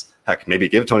Nox. Heck, maybe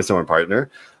give Toni Storm a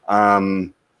partner.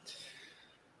 I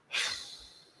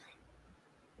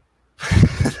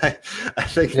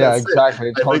think exactly.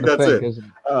 It's hard to think, isn't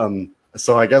it?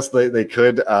 So I guess they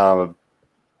could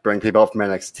bring people up from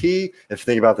NXT. If you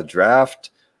think about the draft,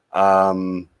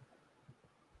 I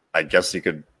guess you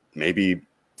could maybe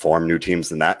form new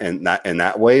teams in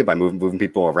that way by moving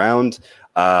people around.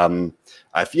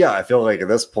 I feel like at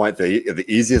this point the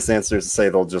easiest answer is to say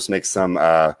they'll just make some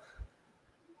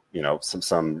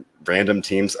some random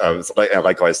teams.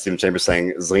 Likewise, Stephen Chambers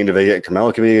saying Zelina Vega and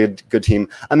Carmella could be a good team.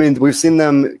 I mean, we've seen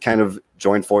them kind of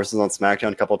join forces on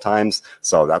SmackDown a couple of times,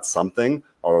 so that's something.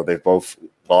 Although they've both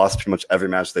lost pretty much every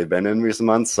match they've been in recent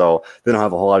months, so they don't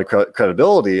have a whole lot of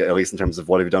credibility, at least in terms of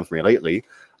what have you done for me lately.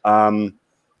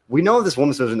 We know this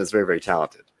women's division is very, very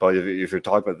talented, but if you're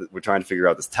talking about, we're trying to figure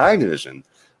out this tag division.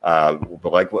 But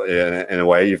like in a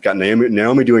way, you've got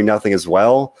Naomi doing nothing as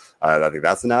well. I think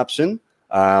that's an option.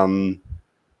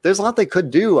 There's a lot they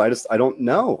could do. I don't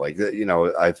know. Like,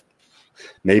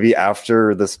 maybe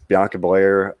after this Bianca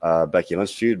Belair, Becky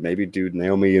Lynch feud, maybe do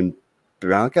Naomi and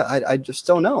Bianca. I just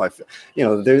don't know.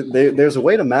 There's a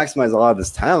way to maximize a lot of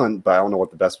this talent, but I don't know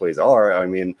what the best ways are. I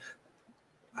mean,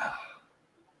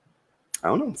 I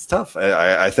don't know. It's tough.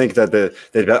 I think that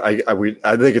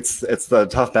I think it's the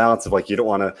tough balance of like you don't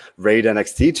want to raid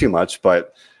NXT too much,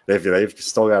 but they've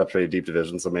still got a pretty deep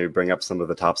division. So maybe bring up some of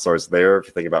the top stars there. If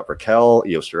you think about Raquel,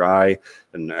 Io Shirai,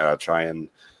 and try and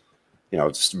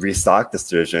just restock this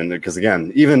division, because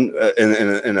again, even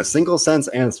in a single sense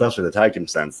and especially the tag team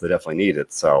sense, they definitely need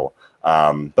it. So,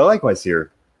 but likewise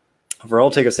here.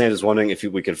 Overall, Taker Sanders is wondering if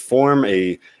we could form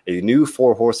a new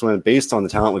 4 horsemen based on the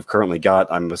talent we've currently got.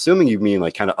 I'm assuming you mean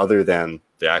like kind of other than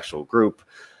the actual group.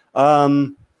 I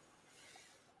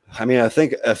mean, I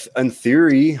think in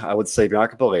theory, I would say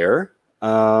Bianca Belair,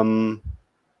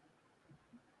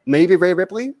 maybe Rhea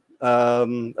Ripley.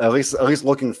 At least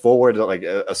looking forward, like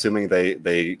assuming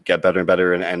they get better and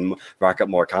better and rack up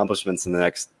more accomplishments in the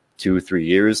next 2-3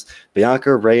 years.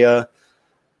 Bianca, Rhea.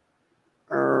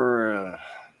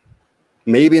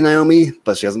 Maybe Naomi,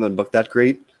 but she hasn't been booked that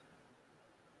great.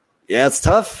 Yeah, it's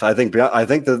tough. I think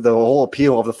the whole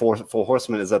appeal of the four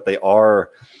horsemen is that they are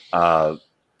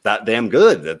that damn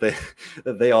good, that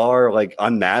they are like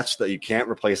unmatched, that you can't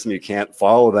replace them, you can't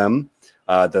follow them,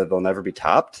 that they'll never be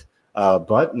topped.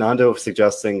 But Nando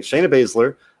suggesting Shayna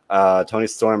Baszler, Toni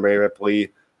Storm, Rhea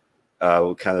Ripley,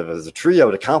 kind of as a trio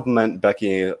to complement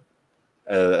Becky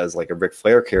as like a Ric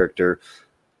Flair character.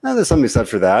 Now, there's something said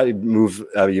for that. You move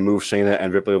Shayna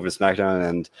and Ripley over to SmackDown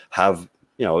and have,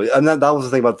 and that was the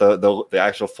thing about the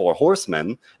actual Four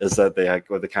Horsemen, is that they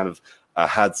kind of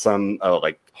had some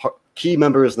key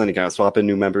members, and then you kind of swap in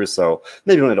new members. So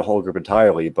maybe you don't need a whole group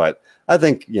entirely, but I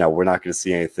think we're not going to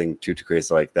see anything too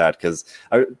crazy like that, because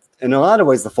in a lot of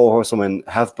ways the Four Horsemen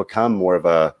have become more of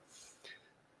a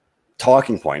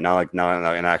talking point, not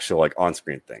an actual like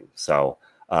on-screen thing. So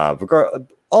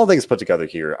all things put together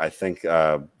here, I think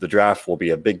the draft will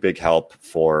be a big help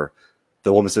for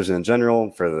the women's division in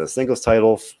general, for the singles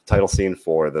title scene,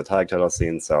 for the tag title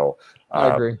scene. So I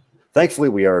agree. Thankfully,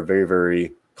 we are very,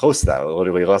 very close to that,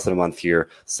 literally less than a month here.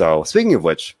 So speaking of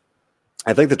which,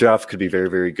 I think the draft could be very,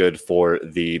 very good for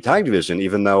the tag division,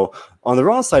 even though on the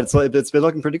Raw side, it's been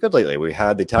looking pretty good lately. We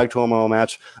had the Tag Tournament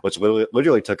match, which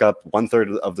literally took up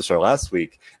 1/3 of the show last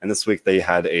week, and this week they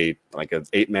had an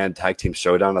 8-man tag team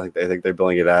showdown. I think they're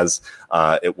billing it as.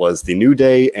 It was the New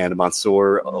Day and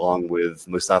Mansoor along with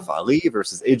Mustafa Ali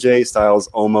versus AJ Styles,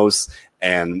 Omos,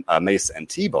 and Mace and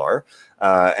T-Bar.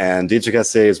 And DJ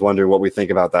Cassidy is wondering what we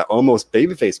think about that Omos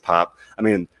babyface pop. I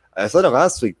mean, I said it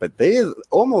last week, but they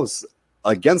almost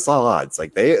against all odds.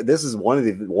 Like this is one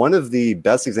of the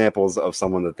best examples of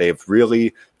someone that they've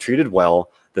really treated well,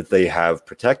 that they have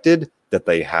protected, that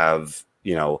they have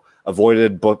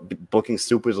avoided booking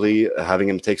stupidly, having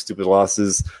him take stupid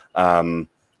losses.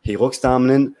 He looks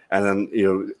dominant, and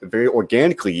then very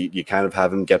organically you kind of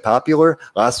have him get popular.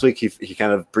 Last week he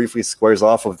kind of briefly squares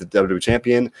off with the WWE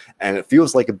champion, and it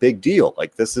feels like a big deal.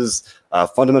 Like this is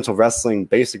fundamental wrestling,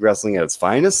 basic wrestling at its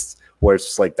finest, where it's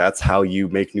just like that's how you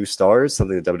make new stars,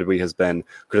 something that WWE has been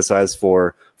criticized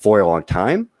for a long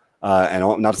time.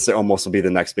 And not to say Omos will be the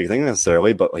next big thing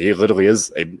necessarily, but he literally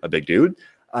is a big dude.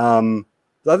 I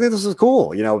think this is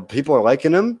cool. People are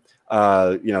liking him.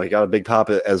 He got a big pop,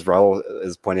 as Raul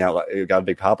is pointing out. He got a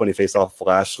big pop when he faced off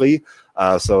Lashley.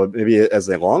 So maybe as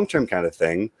a long-term kind of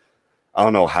thing. I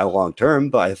don't know how long-term,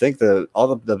 but I think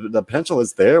all the potential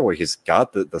is there, where he's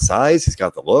got the size, he's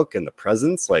got the look and the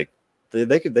presence. Like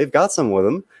they've got some with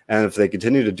him, and if they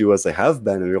continue to do as they have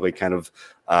been and really kind of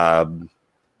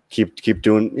keep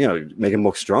doing, make him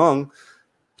look strong,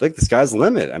 I think the sky's the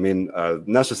limit. I mean,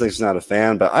 not just saying he's not a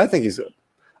fan, but I think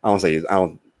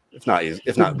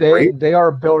they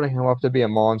are building him up to be a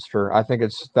monster. I think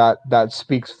it's that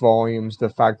speaks volumes, the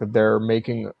fact that they're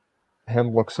making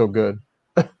him look so good.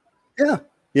 Yeah.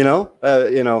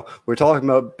 We're talking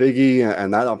about Big E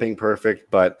and that not being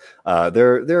perfect, but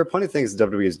there are plenty of things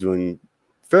WWE is doing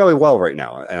fairly well right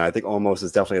now, and I think Omos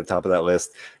is definitely at the top of that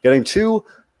list. Getting two,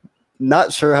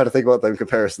 not sure how to think about them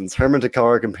comparisons. Herman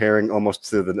Takara comparing Omos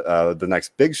to the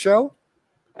next Big Show,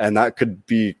 and that could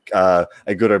be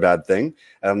a good or bad thing.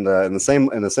 And in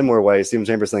a similar way, Steven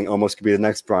Chambers saying Omos could be the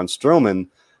next Braun Strowman.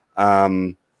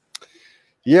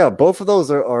 Yeah, both of those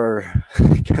are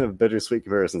kind of bittersweet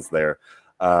comparisons there.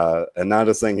 And now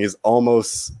just saying he's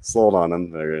almost sold on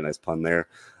him. Very nice pun there.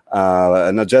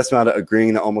 And now Jess Mata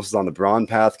agreeing that Omos is on the Braun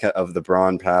path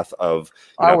of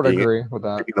I would agree with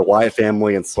that. The Wyatt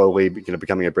family and slowly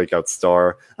becoming a breakout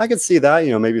star. I could see that.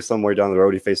 Maybe somewhere down the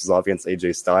road he faces off against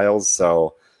AJ Styles.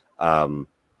 So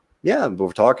yeah,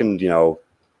 we're talking a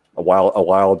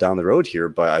while down the road here,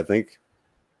 but I think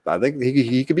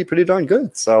he could be pretty darn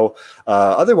good. So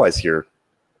otherwise here,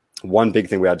 one big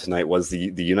thing we had tonight was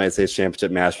the United States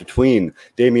Championship match between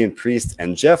Damian Priest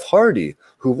and Jeff Hardy,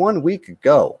 who 1 week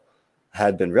ago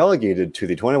had been relegated to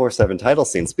the 24/7 title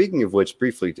scene. Speaking of which,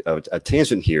 briefly, a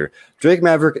tangent here, Drake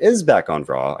Maverick is back on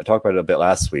Raw. I talked about it a bit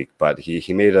last week, but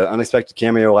he made an unexpected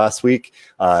cameo last week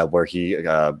where he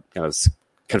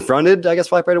confronted, I guess,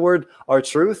 for lack of a better word,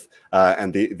 R-Truth,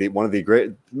 and the one of the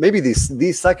great, maybe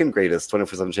the second greatest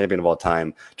 24/7 champion of all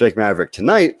time, Drake Maverick.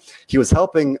 Tonight, he was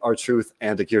helping R-Truth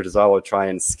and Akira Tozawa try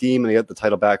and scheme and get the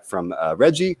title back from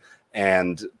Reggie.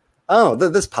 And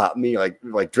this popped me.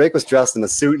 Like Drake was dressed in a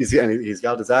suit. He's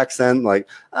got his accent. Like,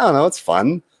 I don't know, it's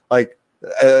fun. Like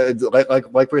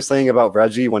we were saying about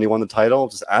Reggie when he won the title,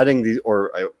 just adding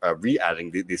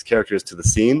re-adding these characters to the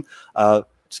scene.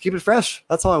 Just keep it fresh.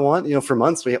 That's all I want. For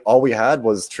months, all we had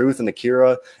was Truth and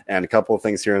Akira and a couple of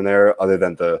things here and there, other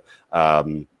than the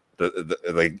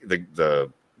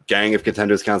gang of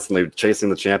contenders constantly chasing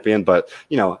the champion. But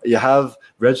you have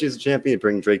Reggie as a champion,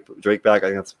 bring Drake back. I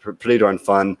think that's pretty darn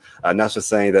fun. Not just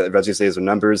saying that Reggie's days are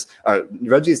numbered.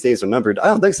 I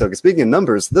don't think so. Because speaking of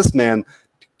numbers, this man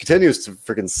continues to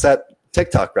freaking set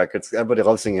TikTok records. Everybody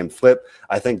loves seeing him flip.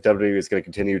 I think WWE is going to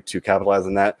continue to capitalize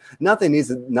on that. Not that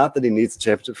he needs a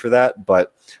championship for that,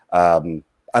 but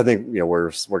I think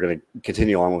we're going to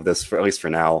continue on with this for at least for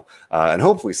now, and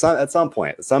hopefully at some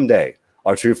point, someday,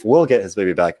 R-Truth will get his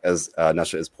baby back, as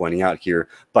Nesha is pointing out here.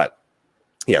 But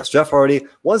yes, Jeff Hardy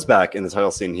was back in the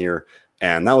title scene here,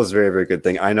 and that was a very, very good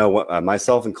thing. I know,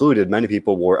 myself included, many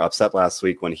people were upset last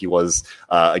week when he was,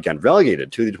 again,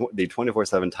 relegated to the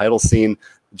 24/7 title scene.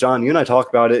 John, you and I talked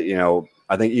about it.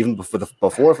 I think even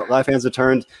before live fans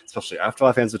returned, especially after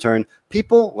live fans returned,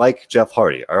 people like Jeff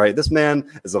Hardy. All right, this man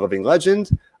is a living legend.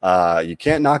 You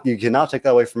cannot take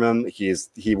that away from him.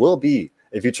 He will be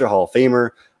a future Hall of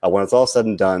Famer when it's all said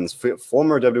and done.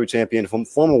 Former WWE champion,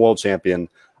 former world champion.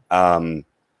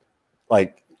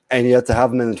 And yet to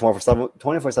have him in the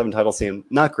 24/7 title scene,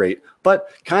 not great. But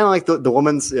kind of like the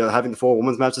women's, having the 4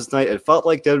 women's matches tonight, it felt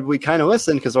like we kind of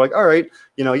listened, because they're like, all right,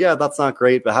 yeah, that's not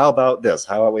great, but how about this?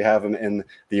 How about we have him in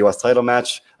the U.S. title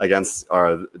match against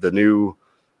our new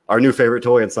favorite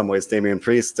toy in some ways, Damian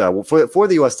Priest, for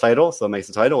the U.S. title, so it makes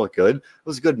the title look good. It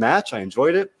was a good match. I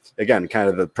enjoyed it. Again, kind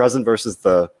of the present versus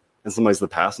in some ways the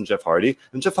past, and Jeff Hardy.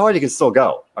 And Jeff Hardy can still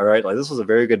go, all right? Like, this was a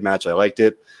very good match. I liked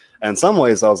it. And in some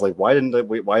ways, I was like, why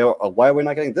are we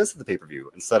not getting this at the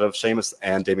pay-per-view instead of Sheamus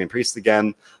and Damian Priest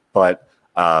again? But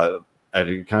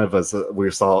and kind of as we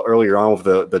saw earlier on with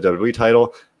the WWE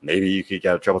title, maybe you could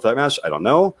get a triple threat match. I don't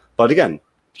know. But again,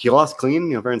 he lost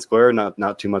clean, fair and square.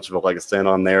 Not too much of a leg to stand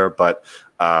on there. But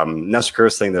Nestor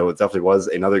Curse saying that it definitely was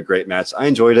another great match. I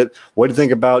enjoyed it. What do you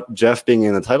think about Jeff being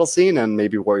in the title scene and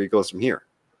maybe where he goes from here?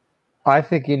 I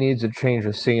think he needs a change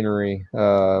of scenery,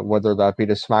 whether that be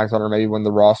to SmackDown or maybe when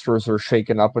the rosters are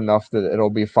shaken up enough that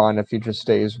it'll be fine if he just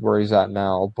stays where he's at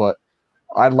now. But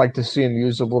I'd like to see him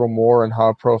use a little more in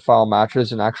high-profile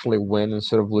matches and actually win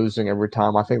instead of losing every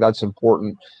time. I think that's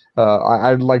important.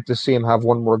 I'd like to see him have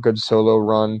one more good solo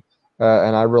run,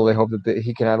 and I really hope that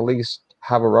he can at least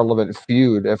have a relevant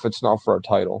feud if it's not for a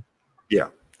title. Yeah.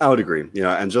 I would agree,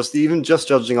 and just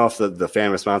judging off the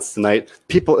fan response tonight,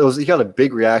 he got a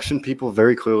big reaction. People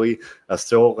very clearly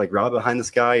still rally behind this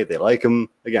guy. They like him.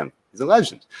 Again, he's a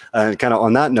legend. And kind of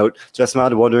on that note, just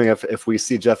wondering if we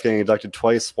see Jeff getting inducted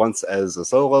twice, once as a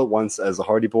solo, once as a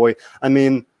Hardy Boy. I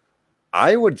mean,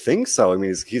 I would think so. I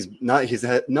mean, he has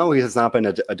not been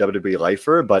a WWE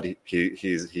lifer, but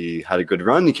he had a good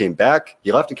run. He came back.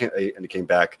 He left and he came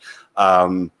back.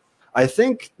 I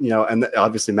think, and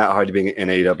obviously Matt Hardy being in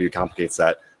AEW complicates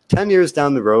that. 10 years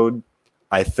down the road,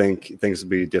 I think things will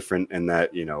be different in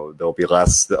that, there'll be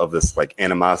less of this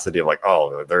animosity of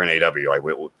oh, they're in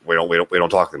AEW. We don't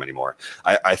talk to them anymore.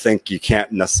 I think you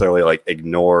can't necessarily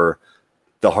ignore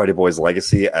the Hardy Boys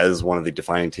legacy as one of the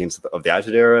defining teams of the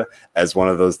Attitude Era, as one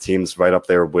of those teams right up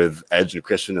there with Edge and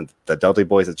Christian and the Dudley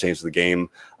Boys that changed the game.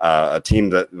 A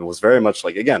team that was very much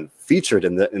featured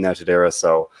in the Attitude Era.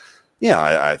 So,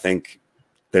 yeah, I think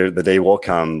the day will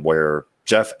come where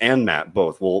Jeff and Matt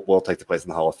both will take the place in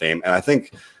the Hall of Fame, and I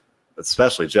think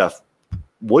especially Jeff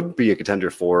would be a contender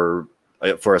for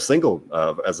a single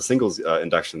as a singles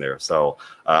induction there. So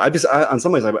on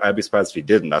some ways I'd be surprised if he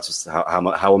didn't. That's just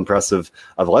how impressive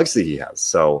of a legacy he has.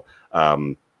 So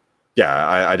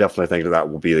yeah, I definitely think that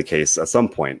will be the case at some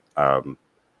point,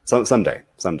 someday.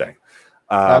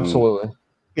 Absolutely.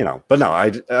 But no,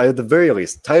 I at the very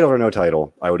least, title or no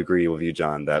title, I would agree with you,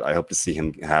 John, that I hope to see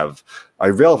him have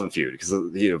a relevant feud, because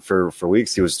for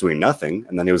weeks he was doing nothing,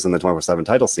 and then he was in the 24/7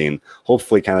 title scene.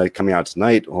 Hopefully, kind of coming out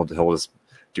tonight, he'll just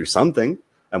do something,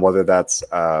 and whether that's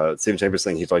Steven Chambers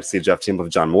saying he'd like to see Jeff team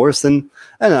with John Morrison,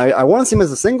 and I want to see him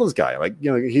as a singles guy.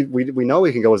 We know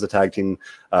he can go as a tag team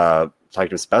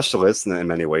specialist in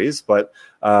many ways, but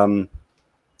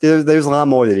there's a lot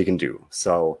more that he can do.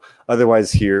 So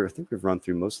otherwise here, I think we've run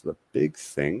through most of the big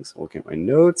things. Looking at my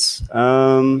notes.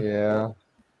 Yeah.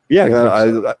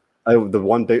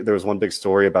 There was one big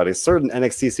story about a certain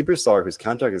NXT superstar whose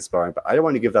contract is expiring, but I don't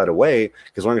want to give that away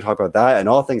because we're going to talk about that and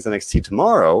all things NXT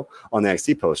tomorrow on the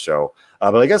NXT post show.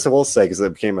 But I guess I will say, because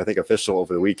it became, I think, official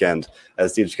over the weekend,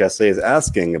 as DJ Cassidy is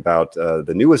asking about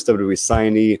the newest WWE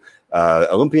signee,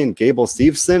 Olympian Gable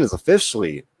Steveson is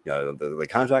officially, the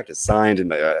contract is signed,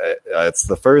 and it's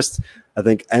the first, I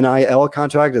think, NIL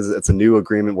contract. It's a new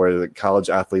agreement where the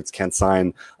college athletes can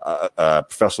sign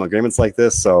professional agreements like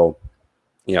this. So,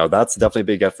 that's definitely a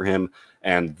big get for him.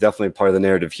 And definitely part of the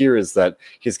narrative here is that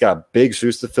he's got big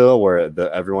shoes to fill, where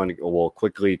everyone will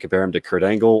quickly compare him to Kurt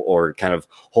Angle, or kind of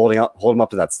hold him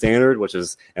up to that standard, which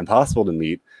is impossible to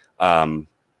meet.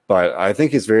 But I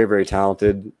think he's very, very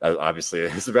talented. Obviously,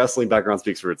 his wrestling background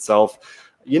speaks for itself.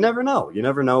 You never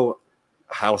know.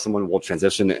 how someone will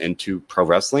transition into pro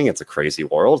wrestling. It's a crazy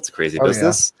world. It's a crazy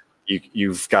business. Yeah.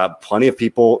 You've got plenty of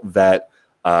people that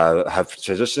have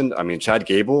transitioned. I mean, Chad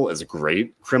Gable is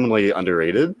great, criminally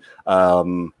underrated,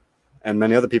 and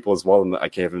many other people as well. I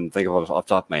can't even think of off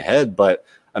the top of my head, but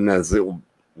I mean, as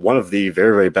one of the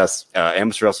very, very best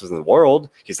amateur wrestlers in the world.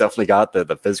 He's definitely got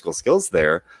the physical skills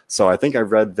there. So I think I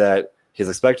read that he's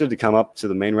expected to come up to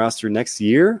the main roster next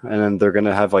year, and then they're going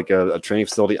to have like a training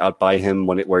facility out by him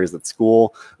where he's at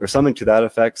school or something to that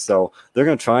effect. So they're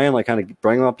going to try and like kind of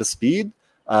bring him up to speed.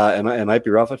 It might be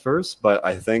rough at first, but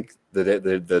I think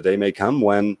the day may come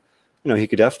when he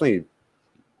could definitely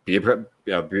be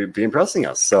impressing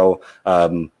us. So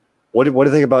what do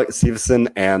you think about Stevenson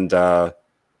and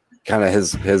kind of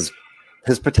his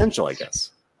potential, I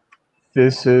guess?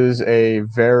 This is a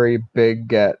very big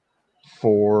get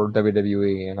for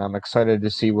WWE, and I'm excited to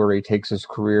see where he takes his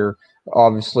career.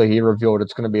 Obviously, he revealed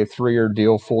it's going to be a 3-year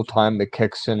deal full-time that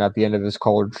kicks in at the end of his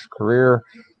college career.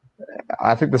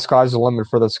 I think the sky's the limit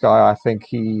for this guy. I think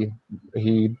he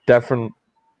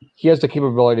has the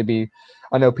capability to be.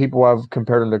 I know people have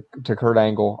compared him to Kurt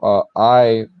Angle.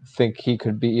 I think he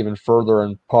could be even further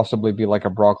and possibly be like a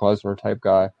Brock Lesnar type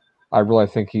guy. I really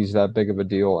think he's that big of a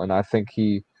deal, and I think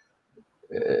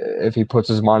if he puts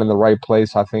his mind in the right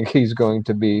place, I think he's going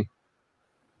to be.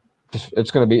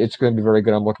 It's going to be very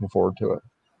good. I'm looking forward to it.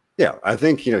 Yeah, I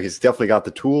think he's definitely got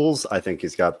the tools. I think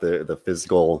he's got the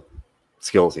physical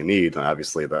skills he needs, and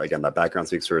obviously, that background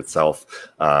speaks for itself.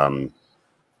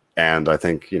 And I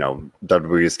think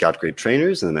WWE's got great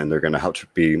trainers, and then they're going to help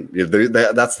be.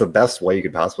 That's the best way you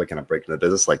could possibly kind of break into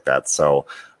business like that. So.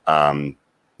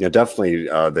 Definitely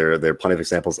there are plenty of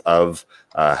examples of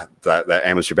that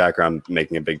amateur background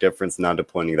making a big difference. Now to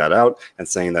pointing that out and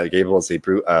saying that Gable is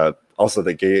also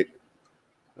the gate.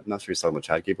 I'm not sure you're talking about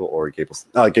Chad Gable or Gable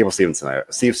Stevenson, I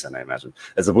imagine,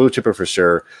 as a blue chipper for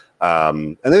sure.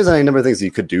 And there's any number of things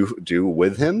you could do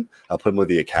with him. I'll put him with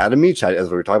the academy. As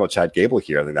we were talking about Chad Gable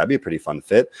here, I think that'd be a pretty fun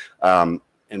fit.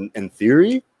 In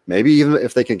theory, maybe even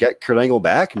if they can get Kurt Angle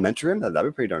back and mentor him, that'd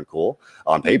be pretty darn cool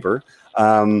on paper.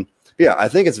 Yeah, I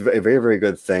think it's a very, very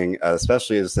good thing,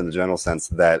 especially just in the general sense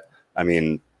that, I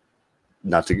mean, I'm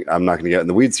not going to get in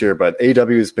the weeds here, but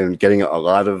AEW has been getting a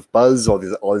lot of buzz, all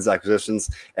these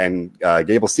acquisitions, and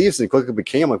Gable Stevenson quickly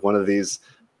became like one of these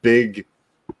big,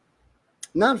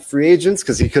 not free agents,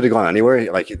 because he could have gone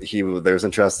anywhere. Like there's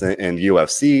interest in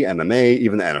UFC, MMA,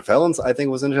 even the NFL, I think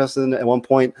was interested in at one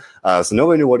point. So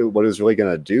nobody knew what he was really going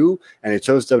to do, and he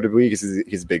chose WWE because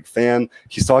he's a big fan.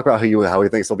 He's talked about how he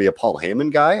thinks he'll be a Paul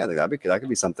Heyman guy. I think that could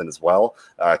be something as well.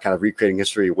 Kind of recreating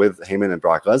history with Heyman and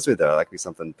Brock Lesnar there. That could be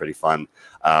something pretty fun.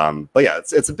 But yeah,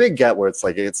 it's a big get where it's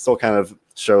like it still kind of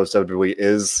shows WWE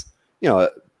is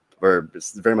where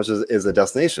very much is a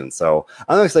destination. So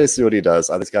I'm excited to see what he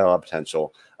does. I think he's got a lot of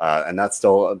potential, and that's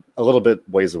still a little bit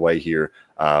ways away here.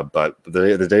 But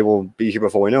the day will be here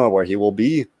before we know it, where he will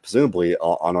be presumably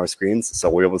on our screens, so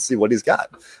we're able to see what he's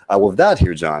got. With that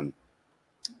here, John,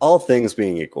 all things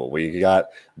being equal, we got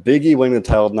Big E winning the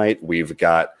title tonight. We've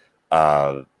got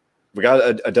a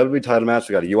WWE title match.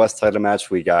 We got a US title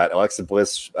match. We got Alexa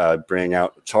Bliss bringing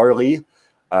out Charlie.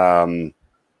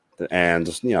 And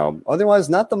just, otherwise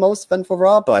not the most eventful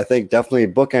Raw, but I think definitely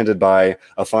bookended by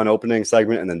a fun opening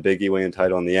segment and then Big E winning the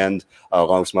title in the end,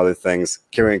 along with some other things.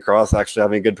 Karrion Kross actually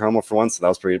having a good promo for once, so that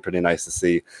was pretty nice to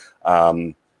see.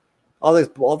 All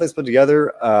these put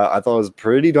together, I thought it was a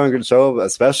pretty darn good show,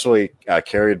 especially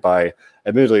carried by,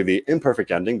 admittedly, the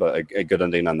imperfect ending, but a good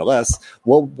ending nonetheless.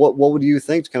 What would you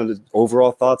think? Kind of the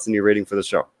overall thoughts and your rating for the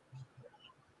show?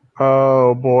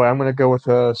 Oh boy, I'm gonna go with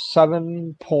a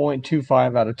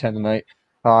 7.25 out of 10 tonight.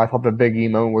 I thought the Big E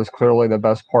moment was clearly the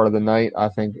best part of the night. I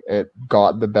think it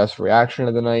got the best reaction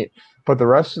of the night. But the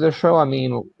rest of the show, I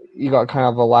mean, you got kind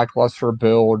of a lackluster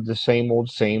build, the same old.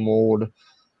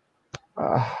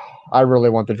 I really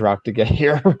want the draft to get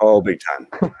here. Oh, big time.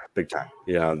 Big time.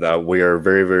 That we are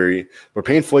very, very, we're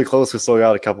painfully close. We still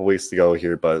got a couple weeks to go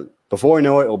here, but before we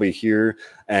know it, it'll be here,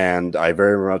 and I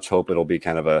very much hope it'll be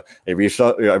kind of a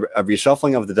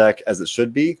reshuffling of the deck as it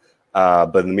should be.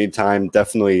 But in the meantime,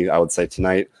 definitely, I would say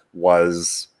tonight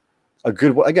was a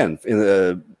good, again,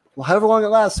 however long it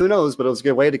lasts, who knows, but it was a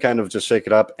good way to kind of just shake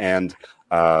it up and,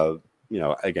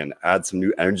 again, add some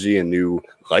new energy and new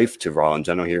life to Raw in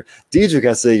general here. Deidre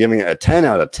Cassidy giving it a 10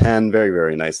 out of 10. Very,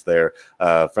 very nice there.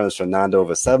 Friend of the show, Nando, of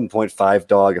a 7.5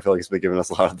 dog. I feel like he's been giving us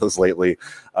a lot of those lately.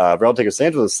 Real Taker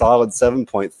Sandra was a solid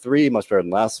 7.3, much better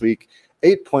than last week.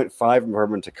 8.5 from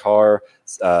Herman Takar.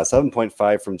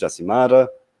 7.5 from Jesse Mata.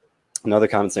 Another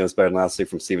comment saying it was better than last week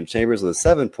from Steven Chambers with a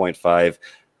 7.5.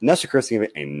 Nesha Kirsten giving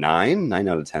it a 9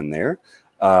 out of 10 there.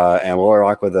 And we'll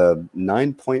rock with a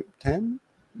 9.10,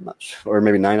 or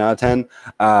maybe 9 out of 10.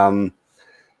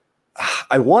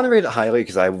 I want to rate it highly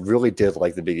because I really did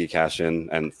like the Big E cash in,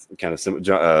 and kind of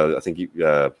I think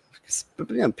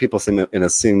people seem in a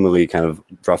seemingly kind of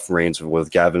rough range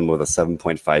with Gavin with a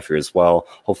 7.5 here as well.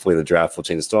 Hopefully the draft will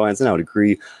change the storylines, and I would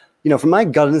agree. From my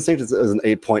gut instinct, it's an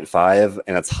 8.5,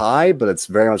 and it's high, but it's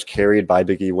very much carried by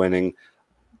Big E winning.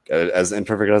 As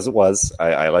imperfect as it was,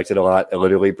 I liked it a lot. It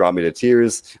literally brought me to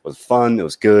tears. It was fun. It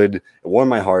was good. It warmed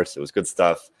my heart. It was good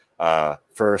stuff.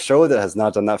 For a show that has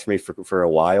not done that for me for a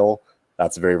while,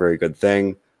 that's a very, very good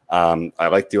thing. I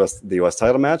like the US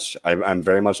title match. I'm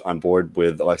very much on board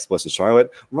with Alexa Bliss and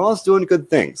Charlotte. Raw's doing good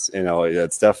things.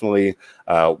 It's definitely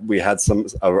we had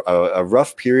a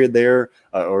rough period there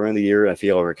early in the year. I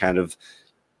feel we're kind of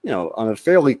on a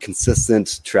fairly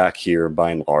consistent track here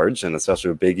by and large, and especially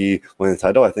with Big E winning the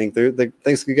title, I think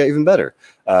things could get even better.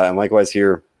 And likewise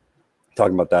here,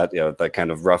 talking about that, that kind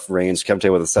of rough range, Kevin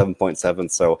Taylor with a 7.7.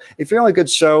 So a fairly good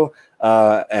show,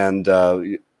 and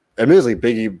admittedly,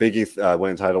 Big E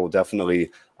winning the title will definitely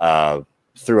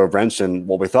threw a wrench in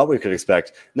what we thought we could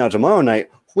expect. Now tomorrow night,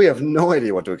 we have no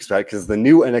idea what to expect because the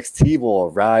new NXT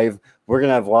will arrive. We're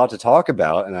going to have a lot to talk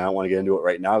about, and I don't want to get into it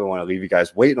right now. We want to leave you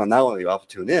guys waiting on that one. You'll have to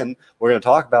tune in. We're going to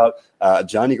talk about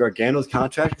Johnny Gargano's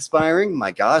contract expiring.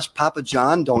 My gosh, Papa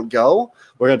John, don't go.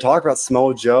 We're going to talk about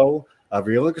Samoa Joe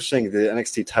relinquishing the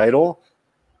NXT title.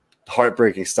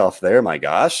 Heartbreaking stuff there, my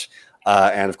gosh.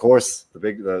 And of course,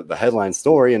 the headline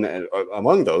story, and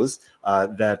among those,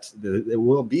 that it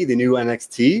will be the new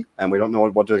NXT, and we don't know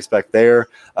what to expect there.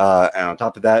 And on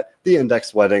top of that, the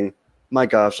Index wedding. My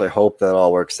gosh, I hope that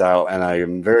all works out, and I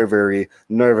am very, very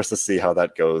nervous to see how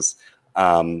that goes.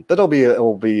 But it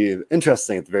will be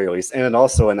interesting at the very least, and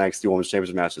also an NXT Women's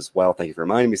Championship match as well. Thank you for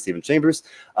reminding me, Stephen Chambers,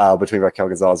 between Raquel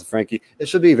Gonzalez and Frankie. It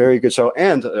should be a very good show,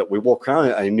 and we will crown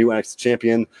a new NXT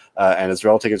champion. And as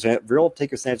Real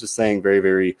Taker Sanchez saying very,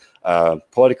 very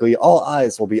politically, all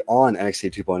eyes will be on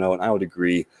NXT 2.0, and I would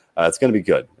agree. It's going to be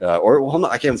good. I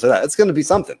can't even say that. It's going to be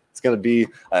something. It's going to be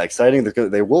exciting.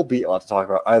 There will be a lot to talk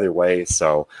about either way,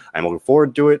 so I'm looking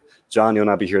forward to it. John, you'll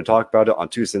not be here to talk about it on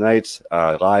Tuesday night,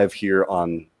 live here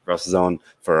on WrestleZone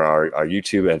for our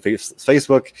YouTube and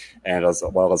Facebook, and as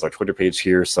well as our Twitter page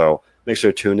here. So make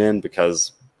sure to tune in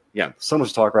because, so much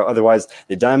to talk about. Otherwise,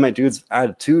 the Dynamite Dudes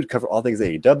Attitude cover all things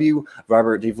AEW.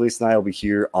 Robert, Dave Lee, and I will be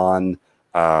here on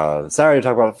Saturday to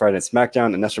talk about Friday Night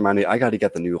SmackDown. And that's reminding me, I got to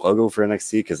get the new logo for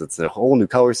NXT because it's a whole new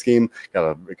color scheme.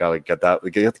 Gotta get that.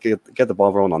 Get the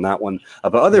ball rolling on that one.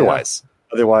 But otherwise,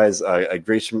 a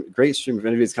great stream of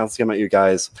interviews constantly coming at you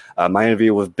guys. My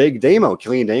interview with Big Damo,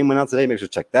 Killian Dane, went out today. Make sure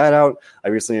to check that out. I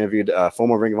recently interviewed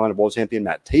former Ring of Honor World Champion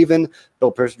Matt Taven.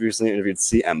 Bill Pearce recently interviewed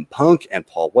CM Punk and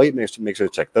Paul White. Make sure to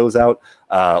check those out.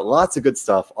 Lots of good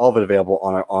stuff. All of it available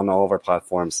on all of our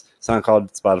platforms: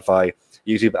 SoundCloud, Spotify,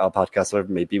 YouTube, Apple Podcasts,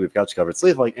 whatever it may be. We've got you covered. So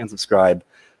leave a like and subscribe.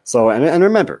 So and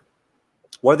remember,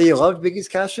 whether you loved Big E's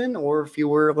cash in or if you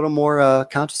were a little more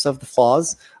conscious of the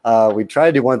flaws, we try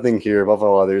to do one thing here above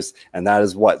all others, and that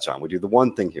is what, John? We do the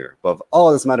one thing here above all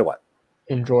others, no matter what.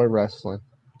 Enjoy wrestling.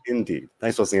 Indeed.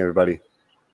 Thanks for listening, everybody.